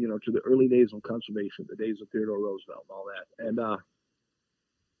back, to the early days of conservation, the days of Theodore Roosevelt and all that. And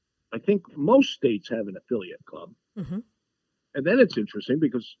I think most states have an affiliate club. Mm-hmm. And then it's interesting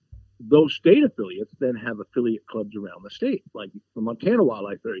because those state affiliates then have affiliate clubs around the state. Like the Montana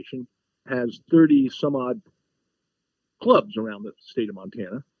Wildlife Federation has 30 some odd clubs around the state of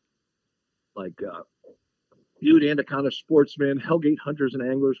Montana. Like Butte Anaconda Sportsmen, Hellgate Hunters and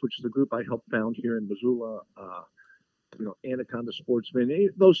Anglers, which is a group I helped found here in Missoula, Anaconda Sportsmen,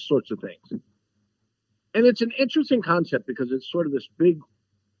 those sorts of things. And it's an interesting concept because it's sort of this big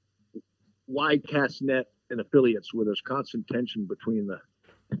wide cast net and affiliates where there's constant tension between the,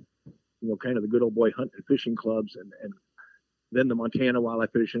 kind of the good old boy hunting and fishing clubs and then the Montana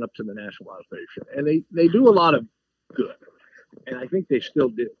Wildlife Federation up to the National Wildlife Federation. And they do a lot of good. And I think they still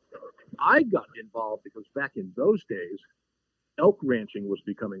do. I got involved because back in those days, elk ranching was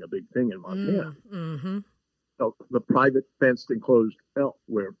becoming a big thing in Montana. Mm-hmm. So the private fenced enclosed elk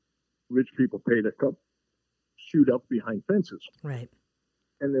where rich people pay to come shoot up behind fences. Right.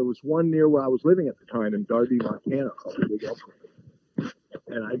 And there was one near where I was living at the time in Darby, Montana, called the Big Elk.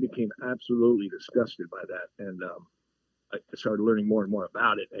 And I became absolutely disgusted by that. And I started learning more and more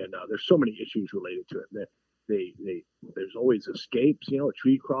about it. And there's so many issues related to it. There's always escapes. A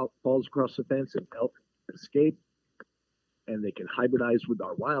tree falls across the fence and elk escape. And they can hybridize with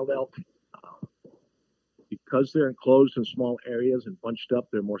our wild elk. Because they're enclosed in small areas and bunched up,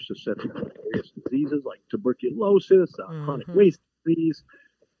 they're more susceptible to various diseases like tuberculosis, chronic waste disease,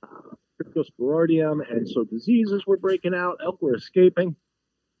 Cryptosporidium, and so diseases were breaking out, elk were escaping.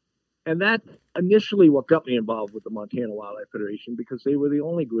 And that initially what got me involved with the Montana Wildlife Federation because they were the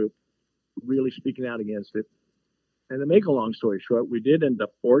only group really speaking out against it. And to make a long story short, we did end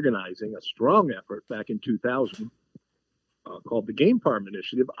up organizing a strong effort back in 2000 called the Game Farm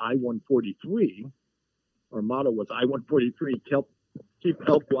Initiative, I-143. Our motto was I-143, keep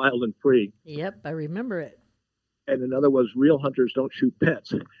elk wild and free. Yep, I remember it. And another was real hunters don't shoot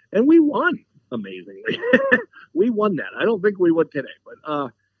pets. And we won, amazingly. We won that. I don't think we would today,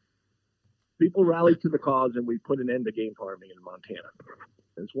 but people rallied to the cause and we put an end to game farming in Montana.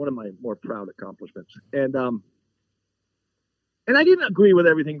 It's one of my more proud accomplishments. And I didn't agree with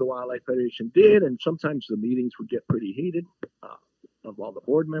everything the Wildlife Federation did, and sometimes the meetings would get pretty heated of all the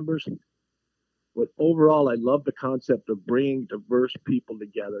board members. But overall, I love the concept of bringing diverse people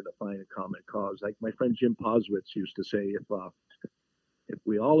together to find a common cause. Like my friend Jim Poswitz used to say, if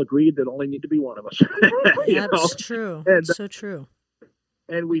we all agreed, there'd only need to be one of us. That's true. And, so true.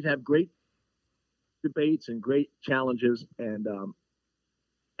 And we'd have great debates and great challenges. And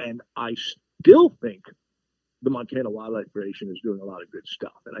I still think the Montana Wildlife Federation is doing a lot of good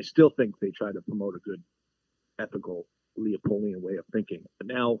stuff. And I still think they try to promote a good, ethical, Leopoldine way of thinking. But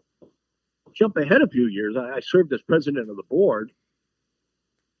now, jump ahead a few years, I served as president of the board.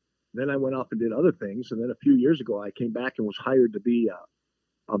 Then I went off and did other things. And then a few years ago, I came back and was hired to be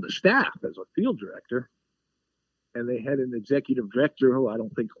on the staff as a field director. And they had an executive director who I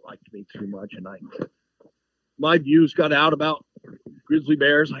don't think liked me too much. And I my views got out about grizzly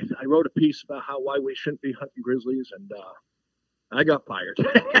bears. I wrote a piece about why we shouldn't be hunting grizzlies, and I got fired.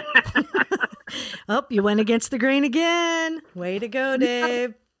 Oh, you went against the grain again. Way to go,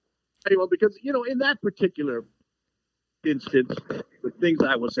 Dave. Well, because, in that particular instance, the things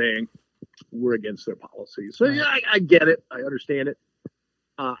I was saying were against their policies. So, Right. yeah, I get it. I understand it.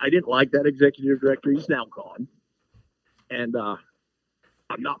 I didn't like that executive director. He's now gone. And I'm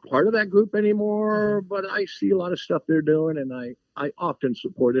not part of that group anymore, but I see a lot of stuff they're doing, and I often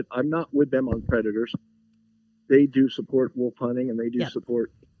support it. I'm not with them on predators. They do support wolf hunting, and they do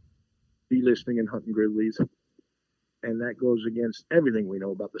support delisting and hunting grizzlies. And that goes against everything we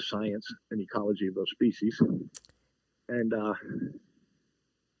know about the science and ecology of those species. And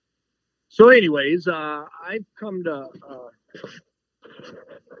so anyways, I've come to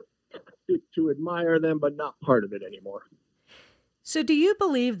admire them, but not part of it anymore. So do you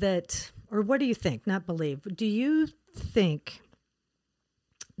believe that, or what do you think? Not believe. Do you think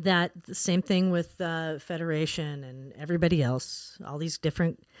that the same thing with Federation and everybody else, all these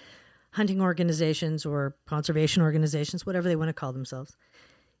different hunting organizations or conservation organizations, whatever they want to call themselves,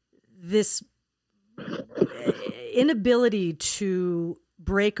 this inability to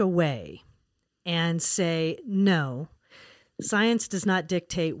break away and say, no, science does not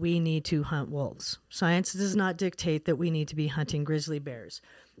dictate we need to hunt wolves. Science does not dictate that we need to be hunting grizzly bears.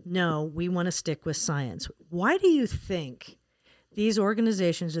 No, we want to stick with science. Why do you think these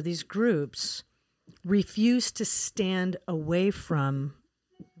organizations or these groups refuse to stand away from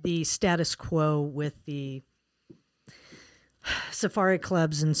the status quo with the safari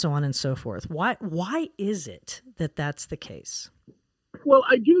clubs and so on and so forth? Why is it that that's the case? Well,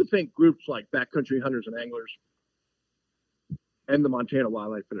 I do think groups like Backcountry Hunters and Anglers and the Montana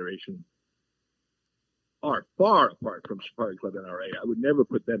Wildlife Federation are far apart from Safari Club NRA. I would never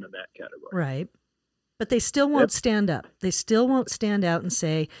put them in that category. Right. But they still won't stand up. They still won't stand out and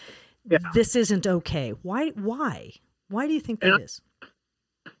say, this isn't okay. Why? Why do you think that is?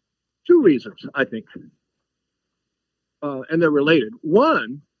 Two reasons, I think. And they're related.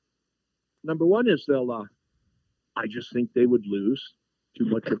 Number one is I just think they would lose too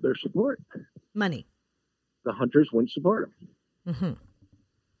much of their support. Money. The hunters wouldn't support them.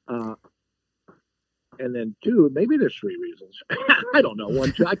 Mm-hmm. And then two, maybe there's three reasons. I don't know.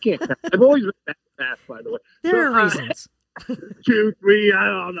 One, two, I can't. I've always been that fast, by the way. There are reasons. 2, 3, I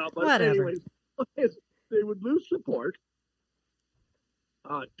don't know. But whatever. Anyways, they would lose support.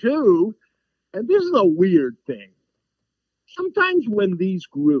 Two, and this is a weird thing. Sometimes when these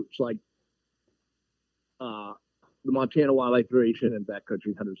groups like the Montana Wildlife Federation and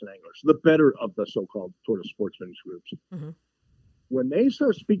Backcountry Hunters and Anglers, the better of the so-called sort of sportsmen's groups, when they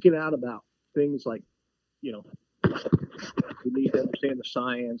start speaking out about things like, we need to understand the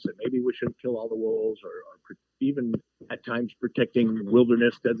science and maybe we shouldn't kill all the wolves or even at times protecting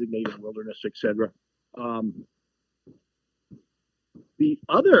wilderness, designated wilderness, etc. The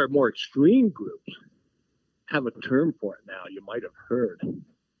other more extreme groups have a term for it now. You might have heard.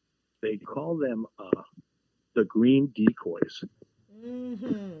 They call them the green decoys.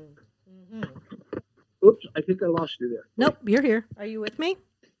 Oops, I think I lost you there. Nope, you're here. Are you with me?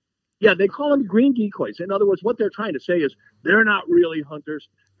 Yeah, they call them green decoys. In other words, what they're trying to say is they're not really hunters.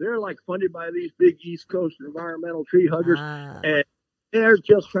 They're like funded by these big East Coast environmental tree huggers, and they're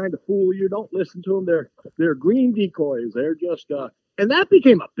just trying to fool you. Don't listen to them. They're green decoys. They're just and that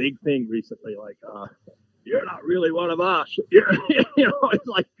became a big thing recently. Like, you're not really one of us. It's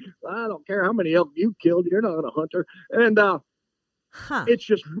like, I don't care how many elk you killed. You're not a hunter, and it's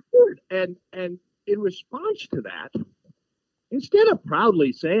just weird. And in response to that, instead of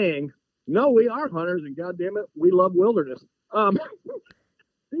proudly saying, no, we are hunters and goddamn it, we love wilderness,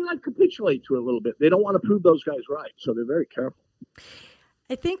 they like capitulate to it a little bit. They don't want to prove those guys right. So they're very careful.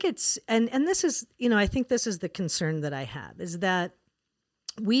 I think it's, and this is, I think this is the concern that I have, is that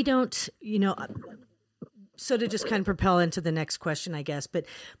we don't, so to just kind of propel into the next question, I guess, but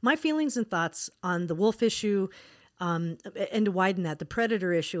my feelings and thoughts on the wolf issue, and to widen that, the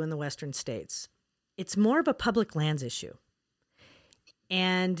predator issue in the Western states, it's more of a public lands issue.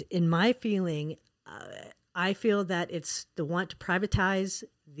 And in my feeling, I feel that it's the want to privatize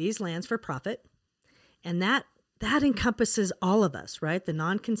these lands for profit. And that encompasses all of us, right? The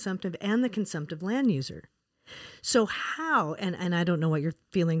non-consumptive and the consumptive land user. So how, and I don't know what your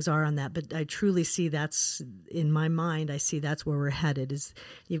feelings are on that, but I truly see that's, in my mind, I see that's where we're headed, is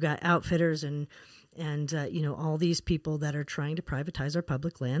you've got outfitters and all these people that are trying to privatize our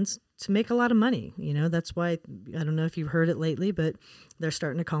public lands to make a lot of money. That's why, I don't know if you've heard it lately, but they're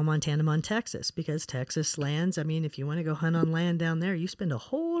starting to call Montana Mon-Texas, because Texas lands, if you want to go hunt on land down there, you spend a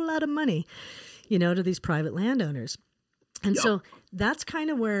whole lot of money, to these private landowners. And so that's kind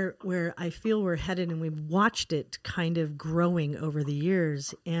of where I feel we're headed, and we've watched it kind of growing over the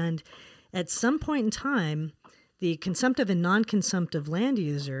years. And at some point in time, the consumptive and non-consumptive land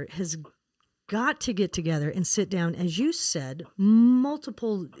user has got to get together and sit down, as you said,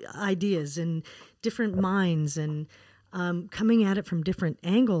 multiple ideas and different minds and coming at it from different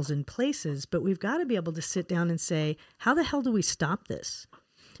angles and places. But we've got to be able to sit down and say, how the hell do we stop this?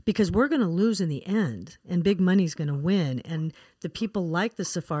 Because we're going to lose in the end, and big money's going to win. And the people like the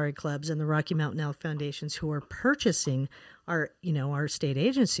Safari Clubs and the Rocky Mountain Elk Foundations who are purchasing our state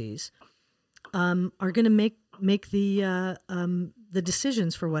agencies are going to make the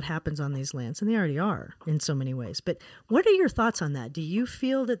decisions for what happens on these lands, and they already are in so many ways. But what are your thoughts on that? Do you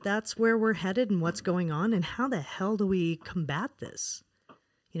feel that that's where we're headed and what's going on, and how the hell do we combat this?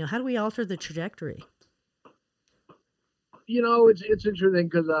 How do we alter the trajectory? It's interesting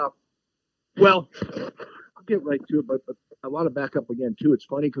because, I'll get right to it, but I want to back up again too. It's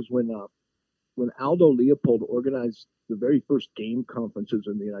funny because when Aldo Leopold organized the very first game conferences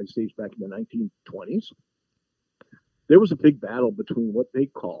in the United States back in the 1920s, there was a big battle between what they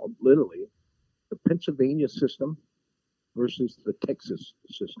called literally the Pennsylvania system versus the Texas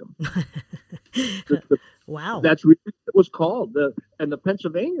system. Wow. That's really what it was called. And the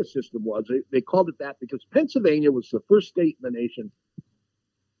Pennsylvania system they called it that because Pennsylvania was the first state in the nation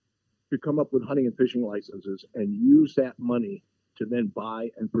to come up with hunting and fishing licenses and use that money to then buy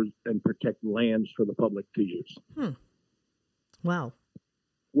and protect lands for the public to use. Wow.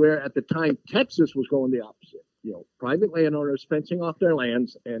 Where at the time, Texas was going the opposite. Private landowners fencing off their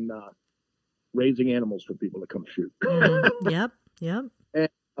lands and raising animals for people to come shoot. Yep. And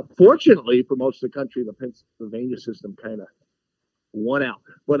fortunately for most of the country, the Pennsylvania system kind of won out.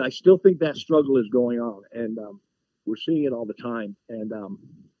 But I still think that struggle is going on, and we're seeing it all the time. And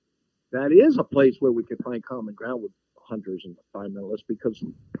that is a place where we can find common ground with hunters and environmentalists, because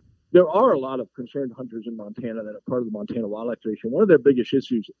there are a lot of concerned hunters in Montana that are part of the Montana Wildlife Federation. One of their biggest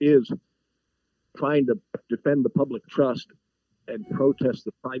issues is trying to defend the public trust and protest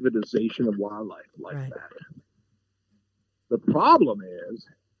the privatization of wildlife like that. The problem is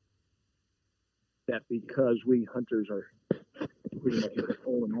that because we hunters are pretty much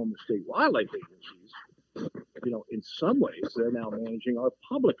own the state wildlife agencies, in some ways they're now managing our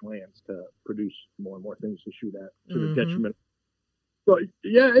public lands to produce more and more things to shoot at to the detriment. So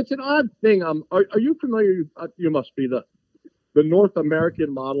yeah, it's an odd thing. Are you familiar? You must be the North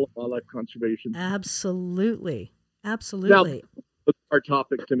American model of wildlife conservation. Absolutely. Now, our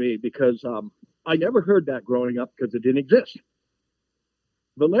topic to me because I never heard that growing up because it didn't exist.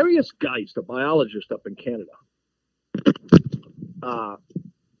 Valerius Geist, a biologist up in Canada,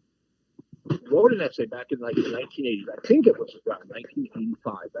 wrote an essay back in the 1980s. I think it was around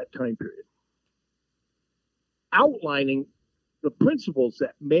 1985, that time period, outlining the principles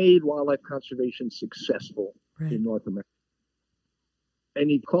that made wildlife conservation successful in North America. And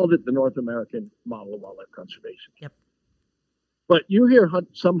he called it the North American model of wildlife conservation. Yep. But you hear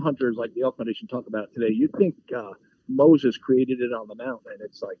some hunters like the Elk Foundation talk about it today. You think Moses created it on the mountain, and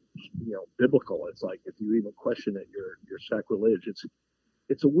it's like, biblical. It's like if you even question it, you're sacrilege.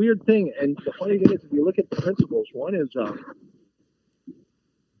 It's a weird thing. And the funny thing is, if you look at the principles, one is that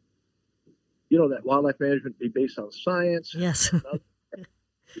wildlife management be based on science. Yes.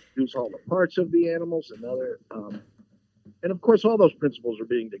 Use all the parts of the animals. Another, and of course, all those principles are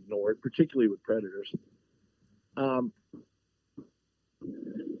being ignored, particularly with predators.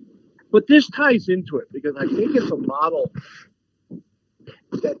 But this ties into it because I think it's a model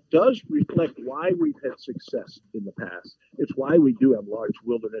that does reflect why we've had success in the past. It's why we do have large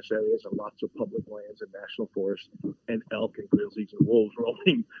wilderness areas and lots of public lands and national forests and elk and grizzlies and wolves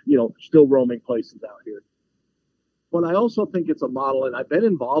roaming, still roaming places out here. But I also think it's a model, and I've been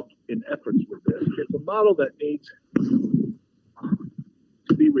involved in efforts with this. It's a model that needs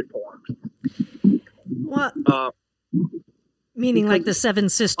to be reformed. What? Meaning like the Seven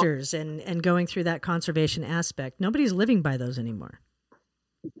Sisters and going through that conservation aspect. Nobody's living by those anymore.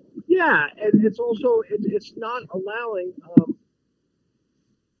 Yeah, and it's also, it's not allowing,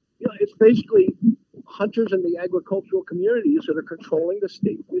 it's basically hunters in the agricultural communities that are controlling the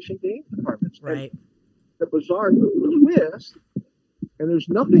state fish and game departments. Right. And the bizarre twist, and there's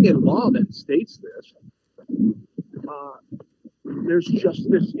nothing in law that states this, there's just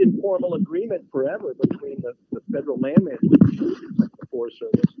this informal agreement forever between the federal land management agencies like the Forest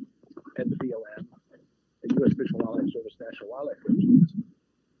Service and the BLM and U.S. Fish and Wildlife Service, National Wildlife Service,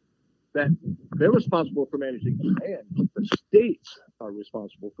 that they're responsible for managing the land, but the states are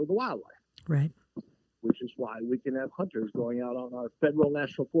responsible for the wildlife. Right. which is why we can have hunters going out on our federal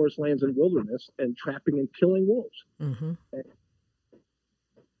national forest lands and wilderness and trapping and killing wolves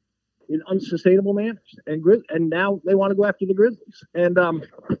in unsustainable manners. And now they want to go after the grizzlies. And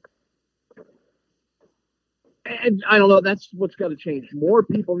I don't know. That's what's got to change. More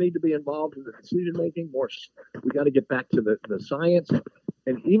people need to be involved in the decision making. We got to get back to the science,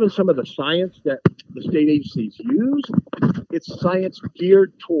 and even some of the science that the state agencies use. It's science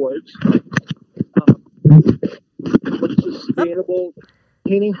geared towards sustainable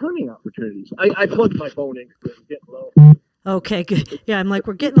obtaining hunting opportunities. I plugged my phone in because it's getting low. Okay, good. Yeah, I'm like,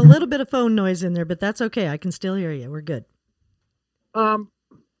 we're getting a little bit of phone noise in there, but that's okay. I can still hear you. We're good. For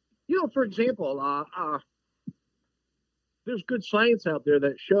example, there's good science out there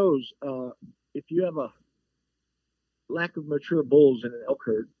that shows if you have a lack of mature bulls in an elk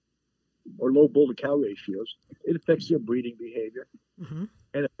herd or low bull to cow ratios, it affects their breeding behavior.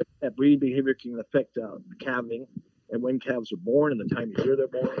 And that breeding behavior can affect calving and when calves are born and the time of year they're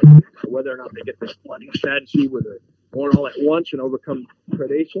born, or whether or not they get this flooding strategy where they're born all at once and overcome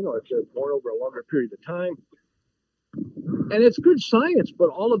predation, or if they're born over a longer period of time. And it's good science, but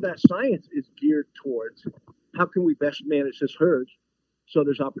all of that science is geared towards how can we best manage this herd so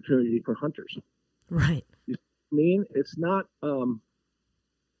there's opportunity for hunters. Right. You mean it's not, on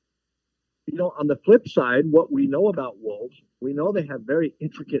the flip side, what we know about wolves, we know they have very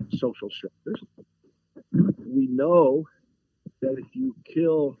intricate social structures. We know that if you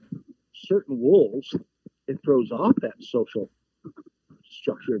kill certain wolves, it throws off that social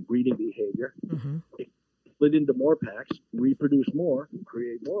structure and breeding behavior. It split into more packs, reproduce more,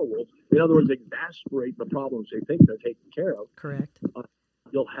 create more wolves. In other words, exacerbate the problems they think they're taking care of. Correct.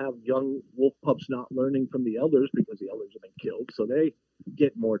 You'll have young wolf pups not learning from the elders because the elders have been killed, so they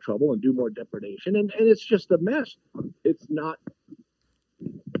get more trouble and do more depredation, and it's just a mess. It's not,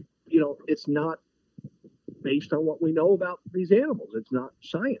 it's not based on what we know about these animals. It's not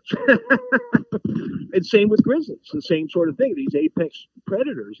science. And same with grizzlies, the same sort of thing. These apex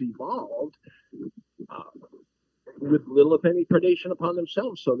predators evolved with little, if any, predation upon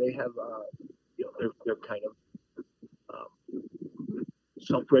themselves, so they have, they're kind of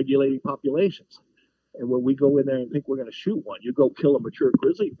self-regulating populations. And when we go in there and think we're going to shoot one, you go kill a mature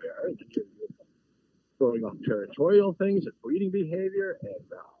grizzly bear, and you're throwing off territorial things and breeding behavior and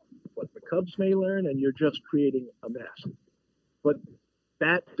what the cubs may learn, and you're just creating a mess. But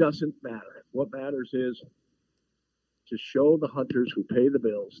that doesn't matter. What matters is to show the hunters who pay the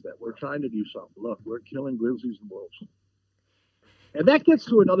bills that we're trying to do something. Look, we're killing grizzlies and wolves. And that gets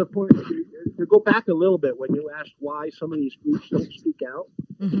to another point. To go back a little bit, when you asked why some of these groups don't speak out,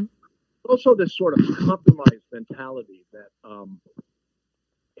 also this sort of compromise mentality that,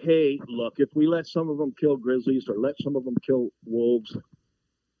 hey, look, if we let some of them kill grizzlies or let some of them kill wolves,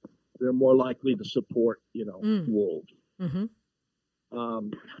 they're more likely to support, wolves.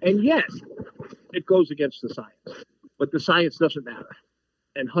 And yes, it goes against the science, but the science doesn't matter.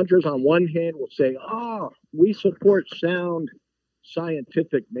 And hunters on one hand will say, we support sound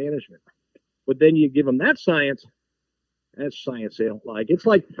scientific management. But then you give them that's science they don't like. It's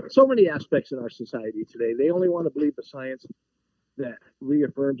like so many aspects in our society today. They only want to believe the science that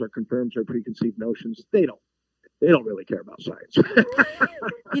reaffirms or confirms their preconceived notions. They don't really care about science.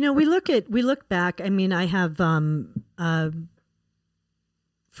 We look back. I mean, I have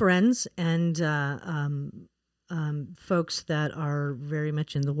friends and folks that are very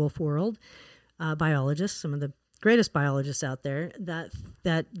much in the wolf world, biologists, some of the greatest biologists out there,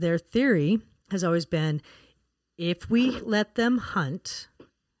 that their theory has always been, if we let them hunt,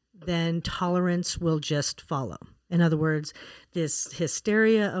 then tolerance will just follow. In other words, this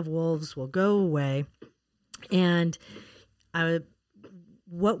hysteria of wolves will go away. And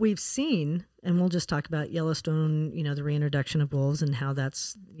what we've seen, and we'll just talk about Yellowstone, the reintroduction of wolves and how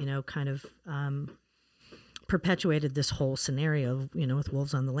that's, kind of perpetuated this whole scenario, with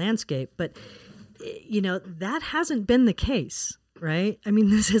wolves on the landscape. But, that hasn't been the case, right? I mean,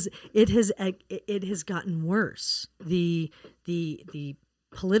 it has gotten worse.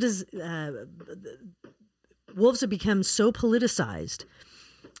 Wolves have become so politicized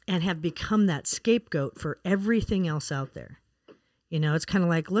and have become that scapegoat for everything else out there. It's kind of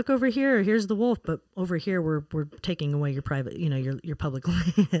like, look over here, here's the wolf, but over here we're taking away your private, your public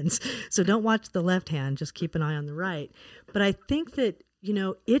lands. So don't watch the left hand, just keep an eye on the right. But I think that,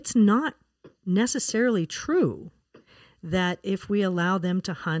 it's not necessarily true that if we allow them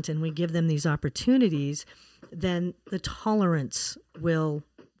to hunt and we give them these opportunities, then the tolerance will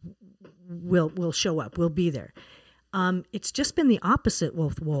show up, will be there. It's just been the opposite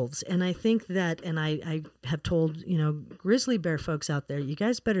with wolves. And I think that, and I have told, grizzly bear folks out there, you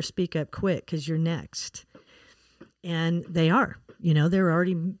guys better speak up quick because you're next. And they are, they're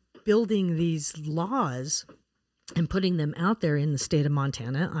already building these laws and putting them out there in the state of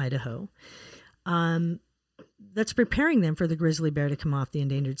Montana, Idaho, that's preparing them for the grizzly bear to come off the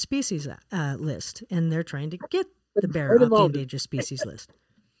endangered species list. And they're trying to get the bear off the endangered species list.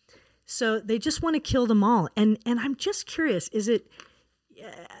 So they just want to kill them all. And I'm just curious, is it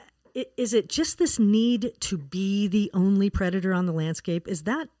just this need to be the only predator on the landscape? Is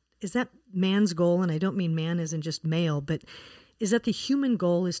that man's goal? And I don't mean man as in just male, but is that the human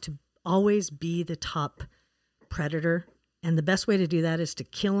goal is to always be the top predator? And the best way to do that is to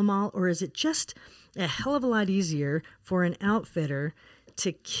kill them all? Or is it just a hell of a lot easier for an outfitter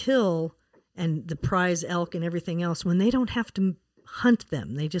to kill and the prize elk and everything else when they don't have to hunt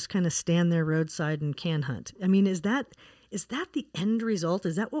them? They just kind of stand there roadside and can hunt. I mean, is that the end result?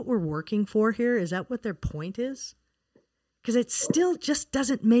 Is that what we're working for here? Is that what their point is? Because it still just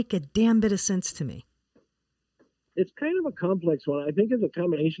doesn't make a damn bit of sense to me. It's kind of a complex one. I think it's a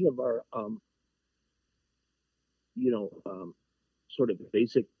combination of our, sort of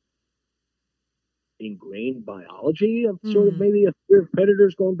basic ingrained biology of sort of maybe a fear of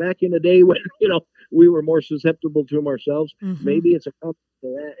predators going back in a day when, we were more susceptible to them ourselves. Mm-hmm. Maybe it's a combination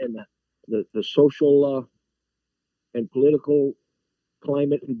of that and the social and political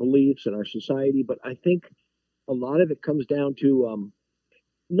climate and beliefs in our society. But I think a lot of it comes down to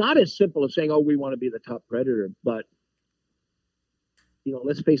not as simple as saying, oh, we want to be the top predator, but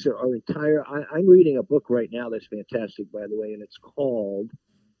let's face it, I'm reading a book right now that's fantastic, by the way, and it's called,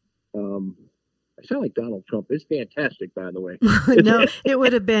 I sound like Donald Trump. It's fantastic, by the way. No, it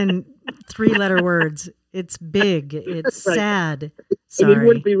would have been 3-letter words. It's big. It's right. Sad. Sorry. And he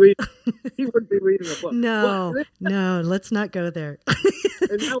wouldn't be reading a book. No, let's not go there.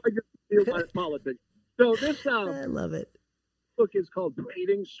 And now I just feel my politics. So this, I love it. Book is called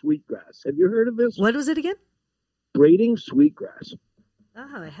Braiding Sweetgrass. Have you heard of this? What was it again? Braiding Sweetgrass.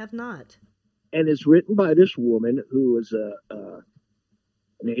 Oh, I have not. And it's written by this woman who is a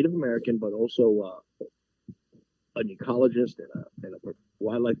Native American, but also an ecologist and a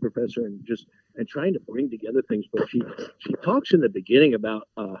wildlife professor, and trying to bring together things. But she talks in the beginning about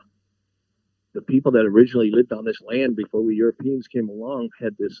the people that originally lived on this land before we Europeans came along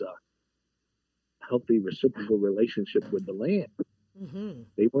had this healthy reciprocal relationship with the land. Mm-hmm.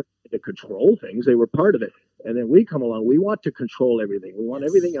 They weren't to control things; they were part of it. And then we come along. We want to control everything. We want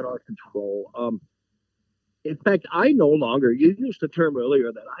everything in our control. In fact, I no longer, you used a term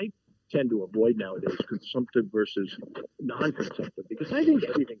earlier that I tend to avoid nowadays, consumptive versus non-consumptive, because I think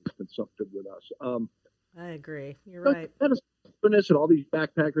everything is consumptive with us. I agree. You're right. And all these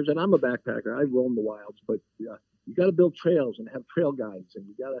backpackers, and I'm a backpacker. I roam the wilds, but you got to build trails and have trail guides, and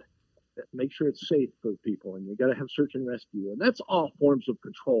you got to make sure it's safe for people, and you got to have search and rescue, and that's all forms of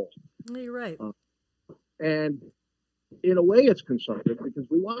control. You're right. And in a way, it's consumptive because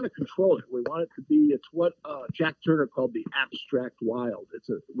we want to control it. We want it to be. It's what Jack Turner called the abstract wild.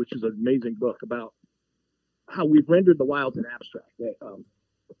 Which is an amazing book about how we've rendered the wild an abstract. I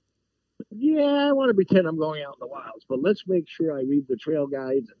want to pretend I'm going out in the wilds, but let's make sure I read the trail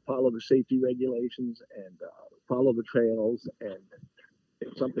guides and follow the safety regulations and follow the trails. And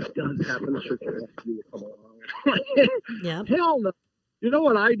if something does happen, search and rescue will come along. Yeah. Hell no. You know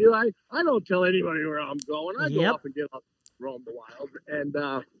what I do? I don't tell anybody where I'm going. I go off and get up, roam the wild, and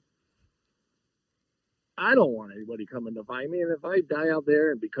I don't want anybody coming to find me. And if I die out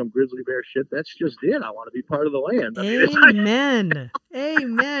there and become grizzly bear shit, that's just it. I want to be part of the land. Amen.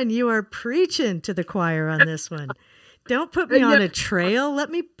 Amen. You are preaching to the choir on this one. Don't put me on a trail.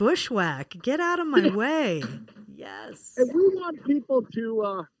 Let me bushwhack. Get out of my way. Yes. And we want people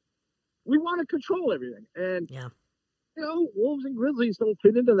to. We want to control everything, and wolves and grizzlies don't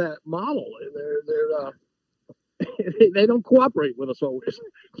fit into that model. They don't cooperate with us always.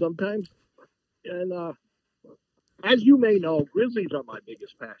 Sometimes, and as you may know, grizzlies are my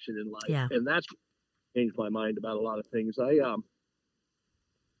biggest passion in life, and that's changed my mind about a lot of things.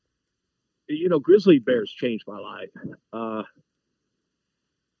 Grizzly bears changed my life,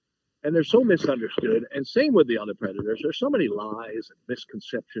 and they're so misunderstood. And same with the other predators. There's so many lies and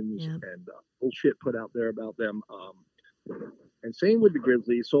misconceptions and bullshit put out there about them. And same with the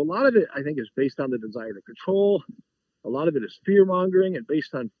grizzlies. So a lot of it, I think, is based on the desire to control. A lot of it is fear mongering and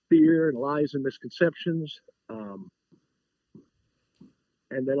based on fear and lies and misconceptions. And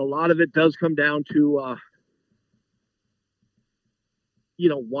then a lot of it does come down to,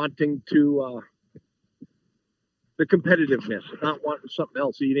 wanting to the competitiveness, not wanting something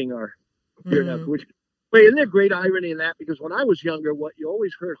else eating our which Wait, isn't there great irony in that? Because when I was younger, what you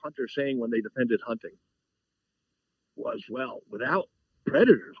always heard hunters saying when they defended hunting was, well, without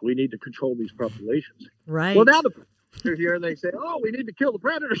predators, we need to control these populations. Well, Right. now the predators are here and they say, oh, we need to kill the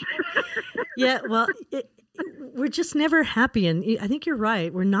predators. Yeah, well, we're just never happy. And I think you're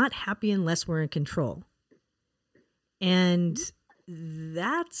right. We're not happy unless we're in control. And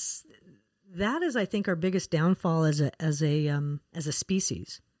that is, I think, our biggest downfall as a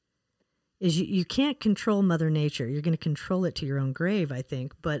species. Is you can't control Mother Nature. You're going to control it to your own grave, I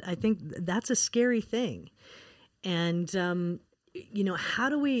think. But I think that's a scary thing. And, how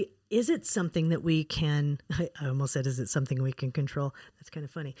do we, is it something that we can, I almost said, is it something we can control? That's kind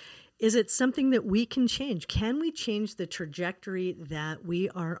of funny. Is it something that we can change? Can we change the trajectory that we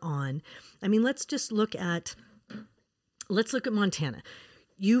are on? I mean, let's look at Montana.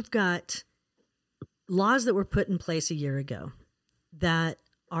 You've got laws that were put in place a year ago that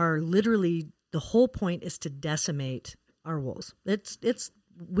are literally, the whole point is to decimate our wolves.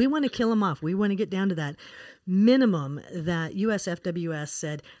 We want to kill them off. We want to get down to that minimum that USFWS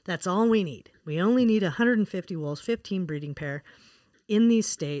said, that's all we need. We only need 150 wolves, 15 breeding pair in these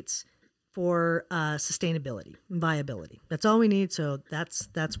states for sustainability and viability. That's all we need. So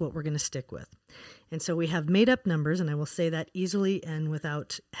that's what we're going to stick with. And so we have made up numbers, and I will say that easily and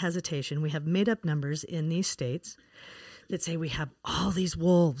without hesitation. We have made up numbers in these states that say we have all these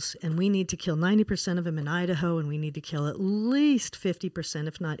wolves and we need to kill 90% of them in Idaho, and we need to kill at least 50%,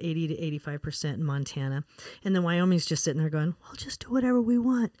 if not 80 to 85% in Montana. And then Wyoming's just sitting there going, well, just do whatever we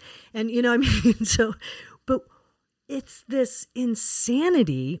want. And, but it's this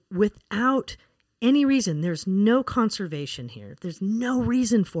insanity without any reason. There's no conservation here. There's no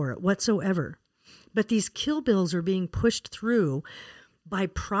reason for it whatsoever. But these kill bills are being pushed through by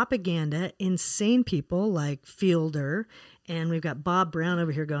propaganda, insane people like Fielder, and we've got Bob Brown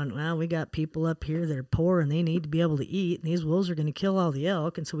over here going, well, we got people up here that are poor and they need to be able to eat, and these wolves are going to kill all the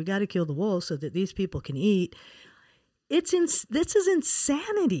elk, and so we got to kill the wolves so that these people can eat. This is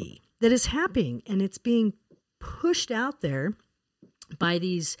insanity that is happening, and it's being pushed out there by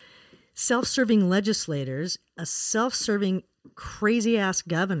these self-serving legislators, a self-serving crazy-ass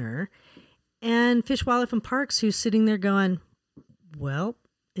governor, and Fish, Wildlife, and Parks, who's sitting there going, well,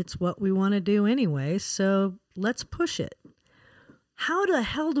 it's what we want to do anyway, so let's push it. How the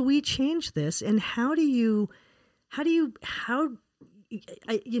hell do we change this? And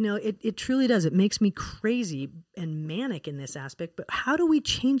it truly does. It makes me crazy and manic in this aspect, but how do we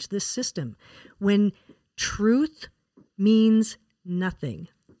change this system when truth means nothing?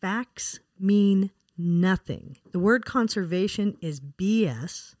 Facts mean nothing. The word conservation is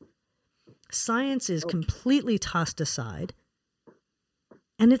BS. Science is completely tossed aside.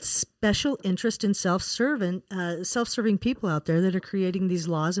 And it's special interest in self-serving people out there that are creating these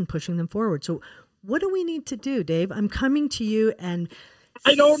laws and pushing them forward. So what do we need to do, Dave? I'm coming to you and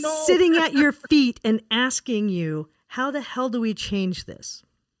I don't know. Sitting at your feet and asking you, how the hell do we change this?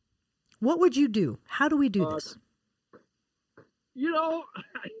 What would you do? How do we do this?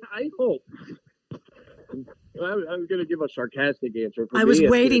 I hope. I'm going to give a sarcastic answer. I was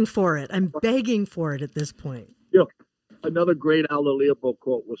waiting for it. I'm begging for it at this point. Another great Aldo Leopold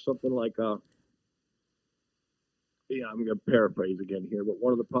quote was something like, I'm going to paraphrase again here, but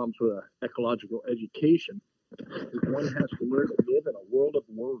one of the problems with ecological education is one has to learn to live in a world of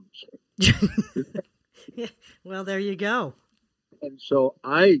worms. Well, there you go. And so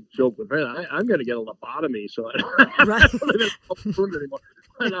I joke with her, I'm going to get a lobotomy, so I don't have to live in a world anymore.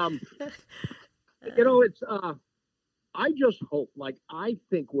 But, it's, I just hope, I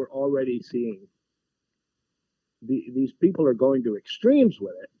think we're already seeing these people are going to extremes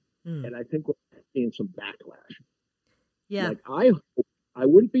with it, and I think we're seeing some backlash. Yeah, I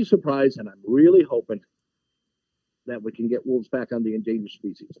wouldn't be surprised, and I'm really hoping that we can get wolves back on the endangered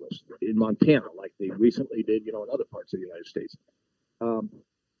species list in Montana, like they recently did, in other parts of the United States. A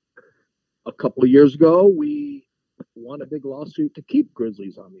couple of years ago, we won a big lawsuit to keep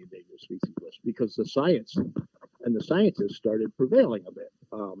grizzlies on the endangered species list because the science and the scientists started prevailing a bit.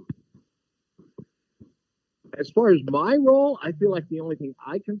 As far as my role, I feel like the only thing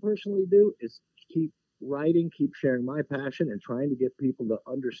I can personally do is keep writing, keep sharing my passion, and trying to get people to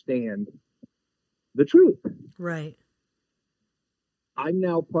understand the truth. Right. I'm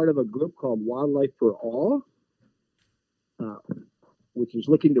now part of a group called Wildlife for All, which is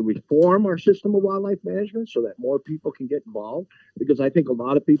looking to reform our system of wildlife management so that more people can get involved. Because I think a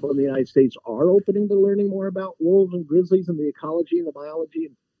lot of people in the United States are opening to learning more about wolves and grizzlies and the ecology and the biology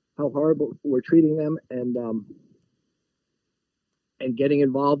and how horrible we're treating them, and getting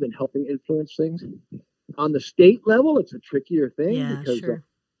involved in helping influence things. On the state level, it's a trickier thing because sure.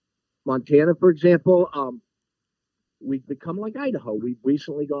 Montana, for example, we've become like Idaho. We've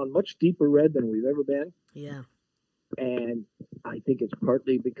recently gone much deeper red than we've ever been, Yeah. and I think it's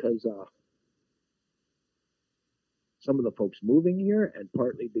partly because some of the folks moving here, and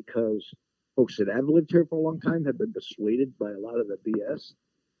partly because folks that have lived here for a long time have been dissuaded by a lot of the BS.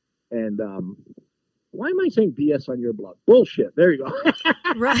 And why am I saying BS on your blog? Bullshit. There you go.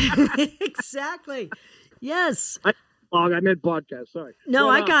 Right. Exactly. Yes. I meant podcast. Sorry. No,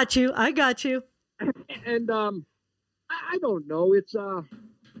 But, I got you. I got you. And I don't know. It's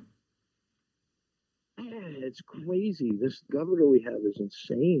crazy. This governor we have is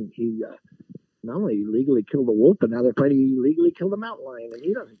insane. He not only illegally killed a wolf, but now they're trying to illegally kill the mountain lion, and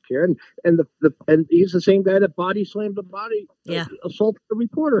he doesn't care. And he's the same guy that body slammed Yeah. assaulted the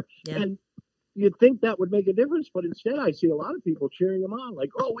reporter. Yeah. And you'd think that would make a difference, but instead I see a lot of people cheering him on,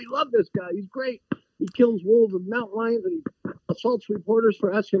 like, "Oh, we love this guy. He's great. He kills wolves and mountain lions, and he assaults reporters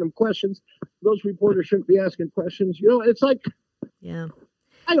for asking him questions. Those reporters shouldn't be asking questions." It's like, Yeah.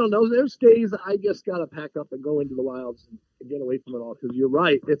 I don't know. There's days I just gotta pack up and go into the wilds and get away from it all. Because you're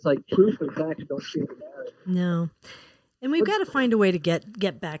right. It's like truth and facts don't seem to matter. No. And we've got to find a way to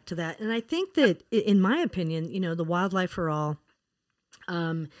get back to that. And I think that, in my opinion, the Wildlife for All,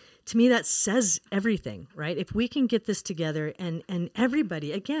 to me, that says everything, right? If we can get this together and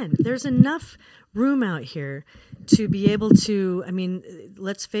everybody, again, there's enough room out here to be able to, I mean,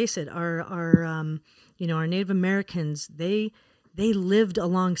 let's face it, our Native Americans, they lived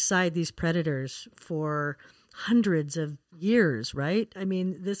alongside these predators for hundreds of years, right? I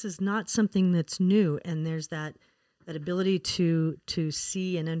mean, this is not something that's new. And there's that ability to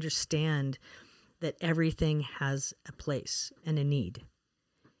see and understand that everything has a place and a need.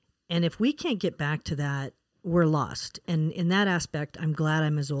 And if we can't get back to that, we're lost. And in that aspect, I'm glad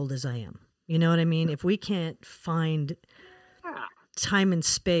I'm as old as I am. You know what I mean? If we can't find time and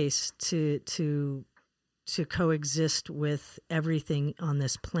space to coexist with everything on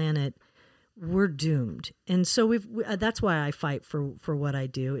this planet, we're doomed. And so that's why I fight for what I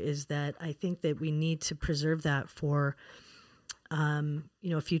do, is that I think that we need to preserve that for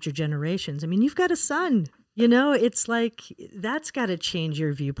future generations. I mean, you've got a son. It's like that's got to change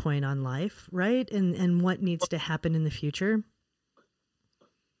your viewpoint on life, right? And what needs to happen in the future.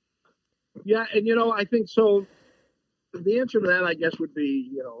 Yeah, and I think so. The answer to that, I guess, would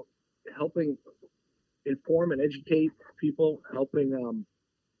be helping inform and educate people, helping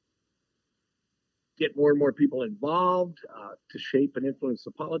get more and more people involved to shape and influence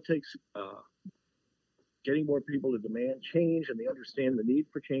the politics, getting more people to demand change and they understand the need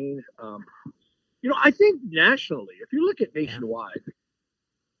for change. I think nationally, if you look at nationwide,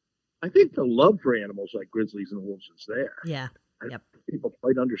 I think the love for animals like grizzlies and wolves is there. Yeah. Yep. People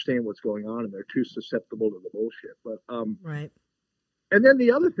quite understand what's going on and they're too susceptible to the bullshit. But right. And then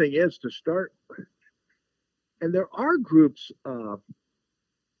the other thing is to start, and there are groups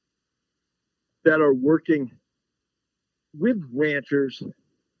that are working with ranchers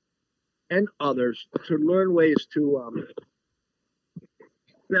and others to learn ways to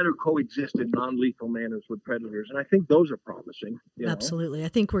better coexist in non-lethal manners with predators. And I think those are promising. Absolutely. I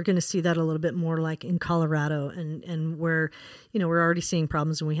think we're going to see that a little bit more like in Colorado and where, we're already seeing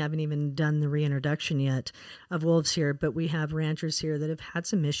problems and we haven't even done the reintroduction yet of wolves here, but we have ranchers here that have had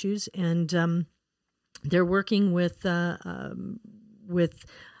some issues and they're working with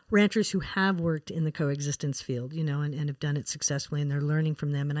ranchers who have worked in the coexistence field, and have done it successfully, and they're learning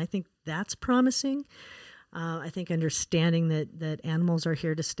from them. And I think that's promising. I think understanding that animals are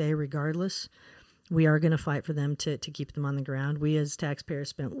here to stay regardless. We are going to fight for them to keep them on the ground. We as taxpayers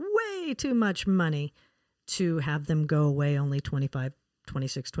spent way too much money to have them go away only 25,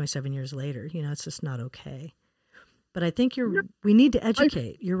 26, 27 years later. It's just not okay. But I think we need to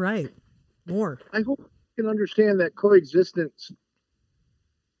educate. You're right. More. I hope you can understand that coexistence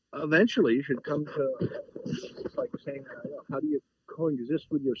eventually should come to, like saying, how do you coexist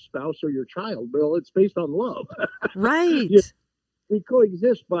with your spouse or your child? Well, it's based on love. Right. We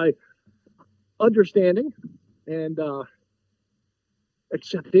coexist by understanding and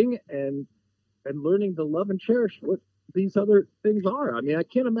accepting and learning to love and cherish what these other things are. I mean, I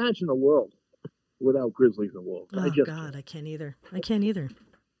can't imagine a world without grizzlies and wolves. Oh, God, I can't either.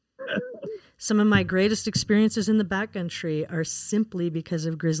 Some of my greatest experiences in the backcountry are simply because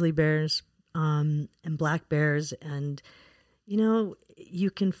of grizzly bears and black bears. And,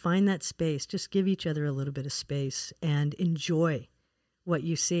 you can find that space. Just give each other a little bit of space and enjoy what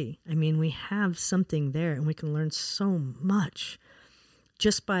you see. I mean, we have something there and we can learn so much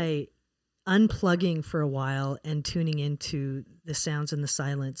just by unplugging for a while and tuning into the sounds and the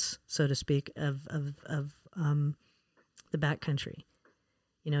silence, so to speak, of the backcountry.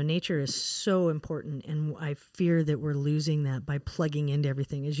 Nature is so important, and I fear that we're losing that by plugging into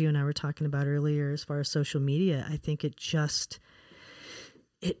everything. As you and I were talking about earlier, as far as social media, I think it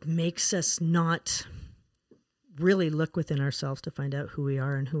makes us not really look within ourselves to find out who we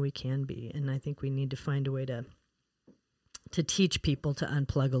are and who we can be. And I think we need to find a way to teach people to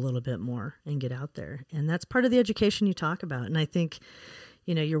unplug a little bit more and get out there. And that's part of the education you talk about. And I think,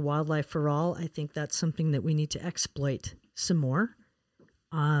 your Wildlife for All, I think that's something that we need to exploit some more.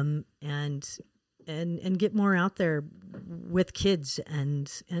 And get more out there with kids and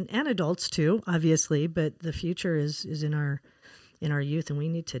adults too, obviously, but the future is in our youth, and we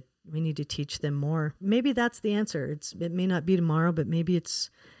need to teach them more. Maybe that's the answer. It may not be tomorrow, but maybe it's,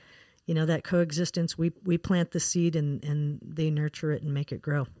 that coexistence. We plant the seed and they nurture it and make it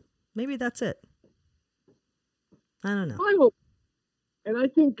grow. Maybe that's it. I don't know. I hope. And I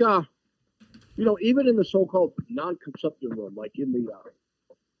think, even in the so-called non-consumptive world, like in the,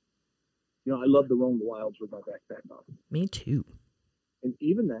 I love to roam the wilds with my backpack on. Me too. And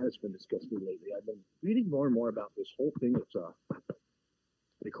even that has been disgusting lately. I've been reading more and more about this whole thing. It's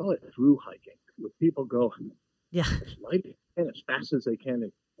they call it through hiking, where people go as light and as fast as they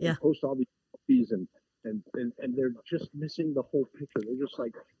can and post all these selfies and they're just missing the whole picture. They're just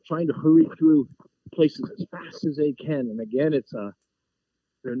like trying to hurry through places as fast as they can. And again, it's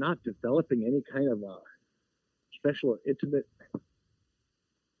they're not developing any kind of special or intimate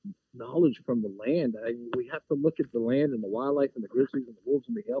knowledge from the land. We have to look at the land and the wildlife and the grizzlies and the wolves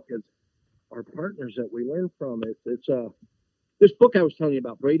and the elk as our partners that we learn from. It's this book I was telling you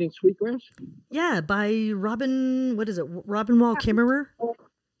about, Braiding Sweetgrass. Yeah, by Robin. What is it? Robin Wall Kimmerer.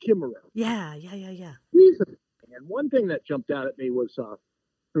 Kimmerer. Yeah. And one thing that jumped out at me was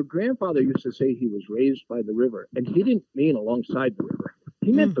her grandfather used to say he was raised by the river, and he didn't mean alongside the river.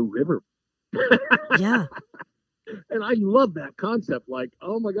 He meant the river. Yeah. And I love that concept. Like,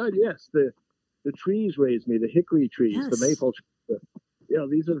 oh my God, yes, the trees raised me, the hickory trees, the maple trees.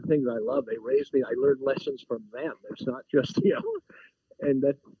 These are the things I love. They raised me. I learned lessons from them. It's not just, and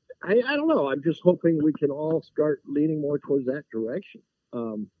that, I don't know. I'm just hoping we can all start leaning more towards that direction,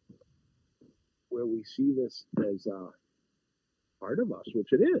 where we see this as part of us,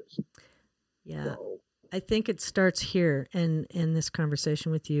 which it is. Yeah. So, I think it starts here, and this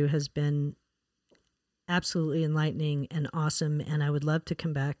conversation with you has been absolutely enlightening and awesome, and I would love to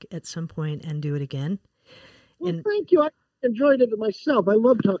come back at some point and do it again. Well, thank you. I enjoyed it myself. I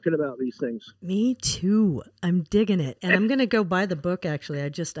love talking about these things. Me too. I'm digging it, and I'm going to go buy the book. Actually,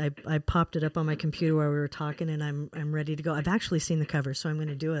 I popped it up on my computer while we were talking, and I'm ready to go. I've actually seen the cover, so I'm going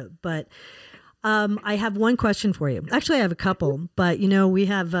to do it. But I have one question for you. Actually, I have a couple, but we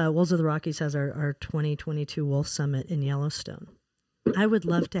have Wolves of the Rockies has our 2022 Wolf Summit in Yellowstone. I would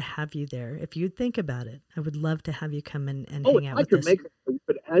love to have you there. If you'd think about it, I would love to have you come and hang out with us.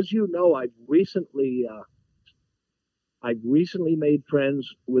 But as you know, I've recently made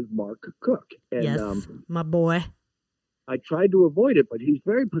friends with Mark Cook. And, yes, my boy. I tried to avoid it, but he's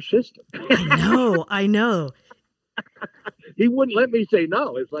very persistent. I know. He wouldn't let me say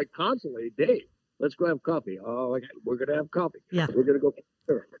no. It's like constantly, Dave, let's go have coffee. Oh, okay, we're going to have coffee. Yeah. We're going to go.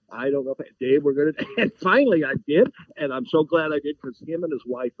 I don't know. Dave, we're going to. And finally I did. And I'm so glad I did, because him and his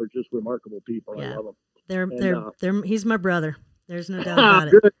wife are just remarkable people. Yeah. I love them. They're he's my brother. There's no doubt about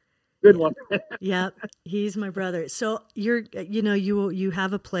it. Good one. Yeah, he's my brother. So you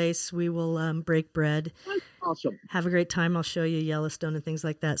have a place. We will break bread. That's awesome. Have a great time. I'll show you Yellowstone and things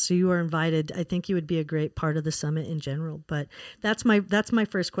like that. So you are invited. I think you would be a great part of the summit in general. But that's my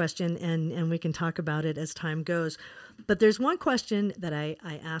first question, and we can talk about it as time goes. But there's one question that I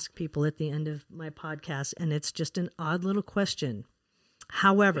ask people at the end of my podcast, and it's just an odd little question.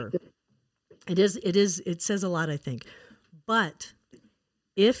 However, it says a lot, I think. But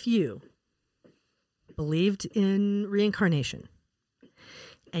if you believed in reincarnation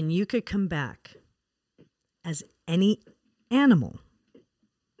and you could come back as any animal,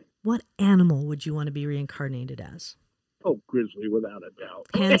 what animal would you want to be reincarnated as? Oh, grizzly, without a doubt.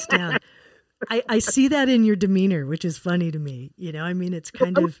 Hands down. I see that in your demeanor, which is funny to me. It's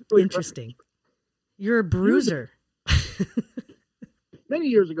kind of interesting. You're a bruiser. Many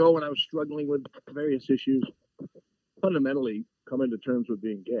years ago, when I was struggling with various issues, fundamentally coming to terms with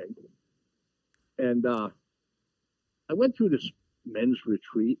being gay, and I went through this men's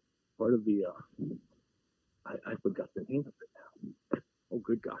retreat, part of the I forgot the name of it now. Oh,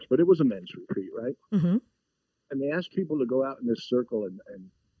 good gosh, but it was a men's retreat, right? Mm-hmm. And they asked people to go out in this circle and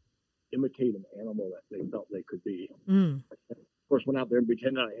imitate an animal that they felt they could be. Mm. Of course, went out there and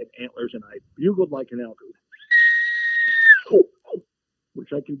pretended I had antlers, and I bugled like an elk,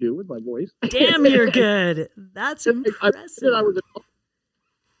 which I can do with my voice. Damn, you're good. That's impressive.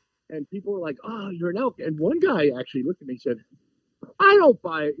 And people were like, "Oh, you're an elk." And one guy actually looked at me and said, "I don't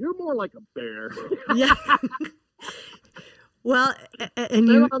buy it. You're more like a bear." Yeah. Well, and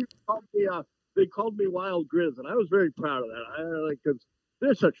Then you, they called me Wild Grizz, and I was very proud of that. I like because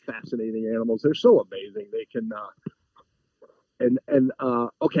they're such fascinating animals. They're so amazing. They can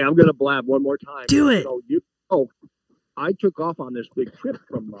okay, I'm gonna blab one more time. do it. I took off on this big trip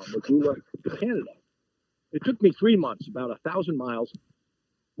from Missoula to Canada. It took me 3 months, about 1,000 miles,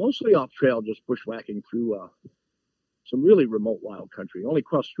 mostly off trail, just bushwhacking through some really remote wild country. Only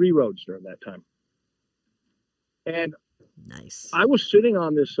crossed 3 roads during that time. And Nice. I was sitting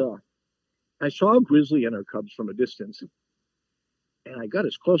on this. I saw a grizzly and her cubs from a distance, and I got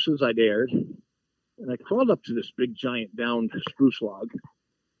as close as I dared, and I crawled up to this big giant downed spruce log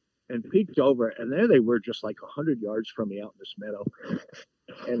and peeked over, and there they were, just like 100 yards from me out in this meadow.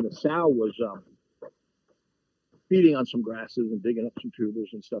 And the sow was feeding on some grasses and digging up some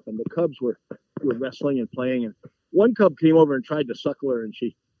tubers and stuff, and the cubs were wrestling and playing. And one cub came over and tried to suckle her, and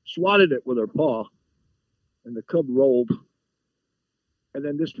she swatted it with her paw, and the cub rolled. And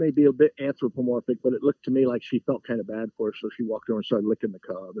then this may be a bit anthropomorphic, but it looked to me like she felt kind of bad for her, so she walked over and started licking the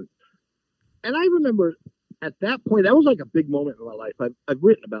cub. And I remember at that point, that was like a big moment in my life. I've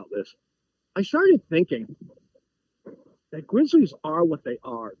written about this. I started thinking that grizzlies are what they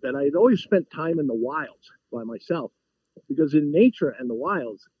are, that I had always spent time in the wilds by myself, because in nature and the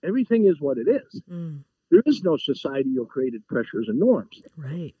wilds, everything is what it is. Mm, There is no society or created pressures and norms.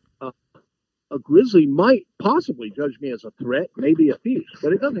 right. A grizzly might possibly judge me as a threat, maybe a thief,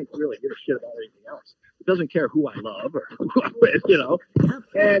 but it doesn't really give a shit about anything else. It doesn't care who I love or who I'm with, Yep.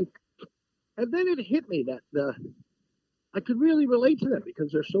 And then it hit me that I could really relate to them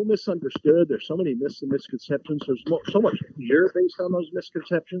because they're so misunderstood. There's so many myths and misconceptions. There's so much fear based on those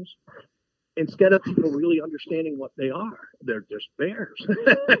misconceptions. Instead of people really understanding what they are, they're just bears.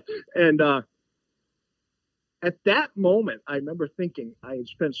 And at that moment, I remember thinking I had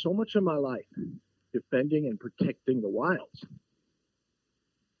spent so much of my life defending and protecting the wilds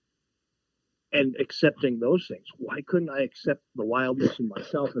and accepting those things. Why couldn't I accept the wildness in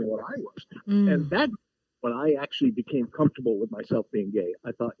myself and what I was? Mm. And that, when I actually became comfortable with myself being gay,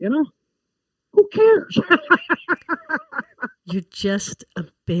 I thought, who cares? You're just a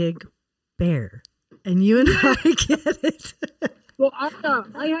big bear, and you and I get it. Well,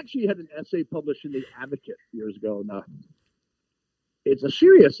 I actually had an essay published in The Advocate years ago. And, it's a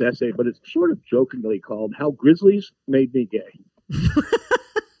serious essay, but it's sort of jokingly called "How Grizzlies Made Me Gay."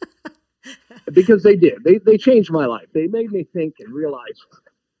 Because they did. They changed my life. They made me think and realize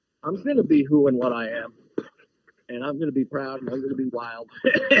I'm going to be who and what I am, and I'm going to be proud, and I'm going to be wild.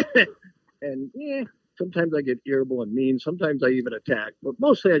 And sometimes I get irritable and mean. Sometimes I even attack. But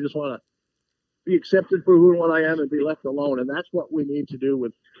mostly I just want to be accepted for who and what I am and be left alone. And that's what we need to do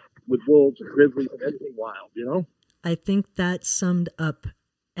with wolves and grizzlies and anything wild, I think that summed up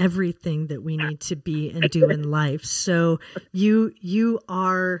everything that we need to be and do in life. So you've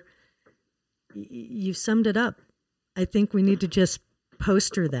summed it up. I think we need to just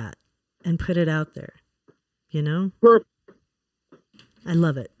poster that and put it out there. Perfect. I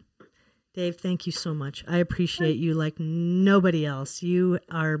love it. Dave, thank you so much. I appreciate you like nobody else. You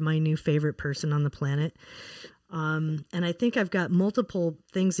are my new favorite person on the planet. And I think I've got multiple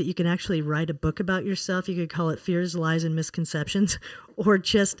things that you can actually write a book about yourself. You could call it Fears, Lies, and Misconceptions, or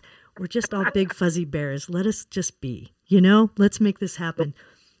just we're just all big fuzzy bears. Let us just be, let's make this happen.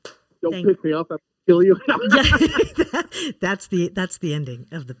 Don't piss me off. I'll kill you. Yeah, that's the ending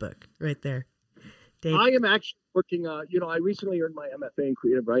of the book right there. Dave. I am actually working, I recently earned my MFA in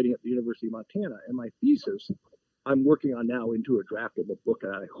creative writing at the University of Montana, and my thesis I'm working on now into a draft of a book,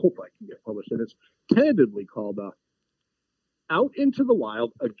 and I hope I can get published. And it's tentatively called Out into the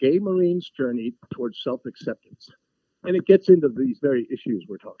Wild, A Gay Marine's Journey Towards Self-Acceptance. And it gets into these very issues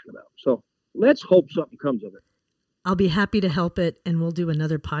we're talking about. So let's hope something comes of it. I'll be happy to help it, and we'll do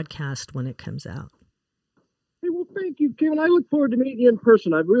another podcast when it comes out. Hey, well, thank you, Kim. I look forward to meeting you in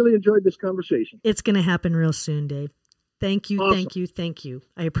person. I've really enjoyed this conversation. It's going to happen real soon, Dave. Thank you, Awesome. thank you.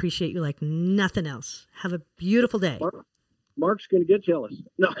 I appreciate you like nothing else. Have a beautiful day. Mark's going to get jealous.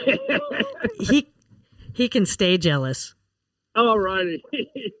 No. He can stay jealous. All righty.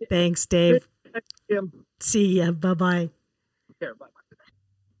 Thanks, Dave. Kim. See ya. Bye-bye. Bye-bye.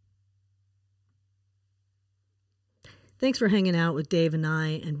 Thanks for hanging out with Dave and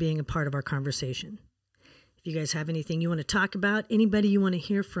I and being a part of our conversation. If you guys have anything you want to talk about, anybody you want to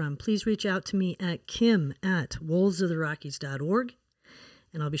hear from, please reach out to me at kim@wolvesoftherockies.org,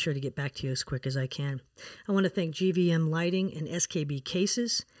 and I'll be sure to get back to you as quick as I can. I want to thank GVM Lighting and SKB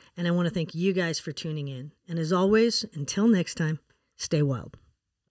Cases, and I want to thank you guys for tuning in. And as always, until next time, stay wild.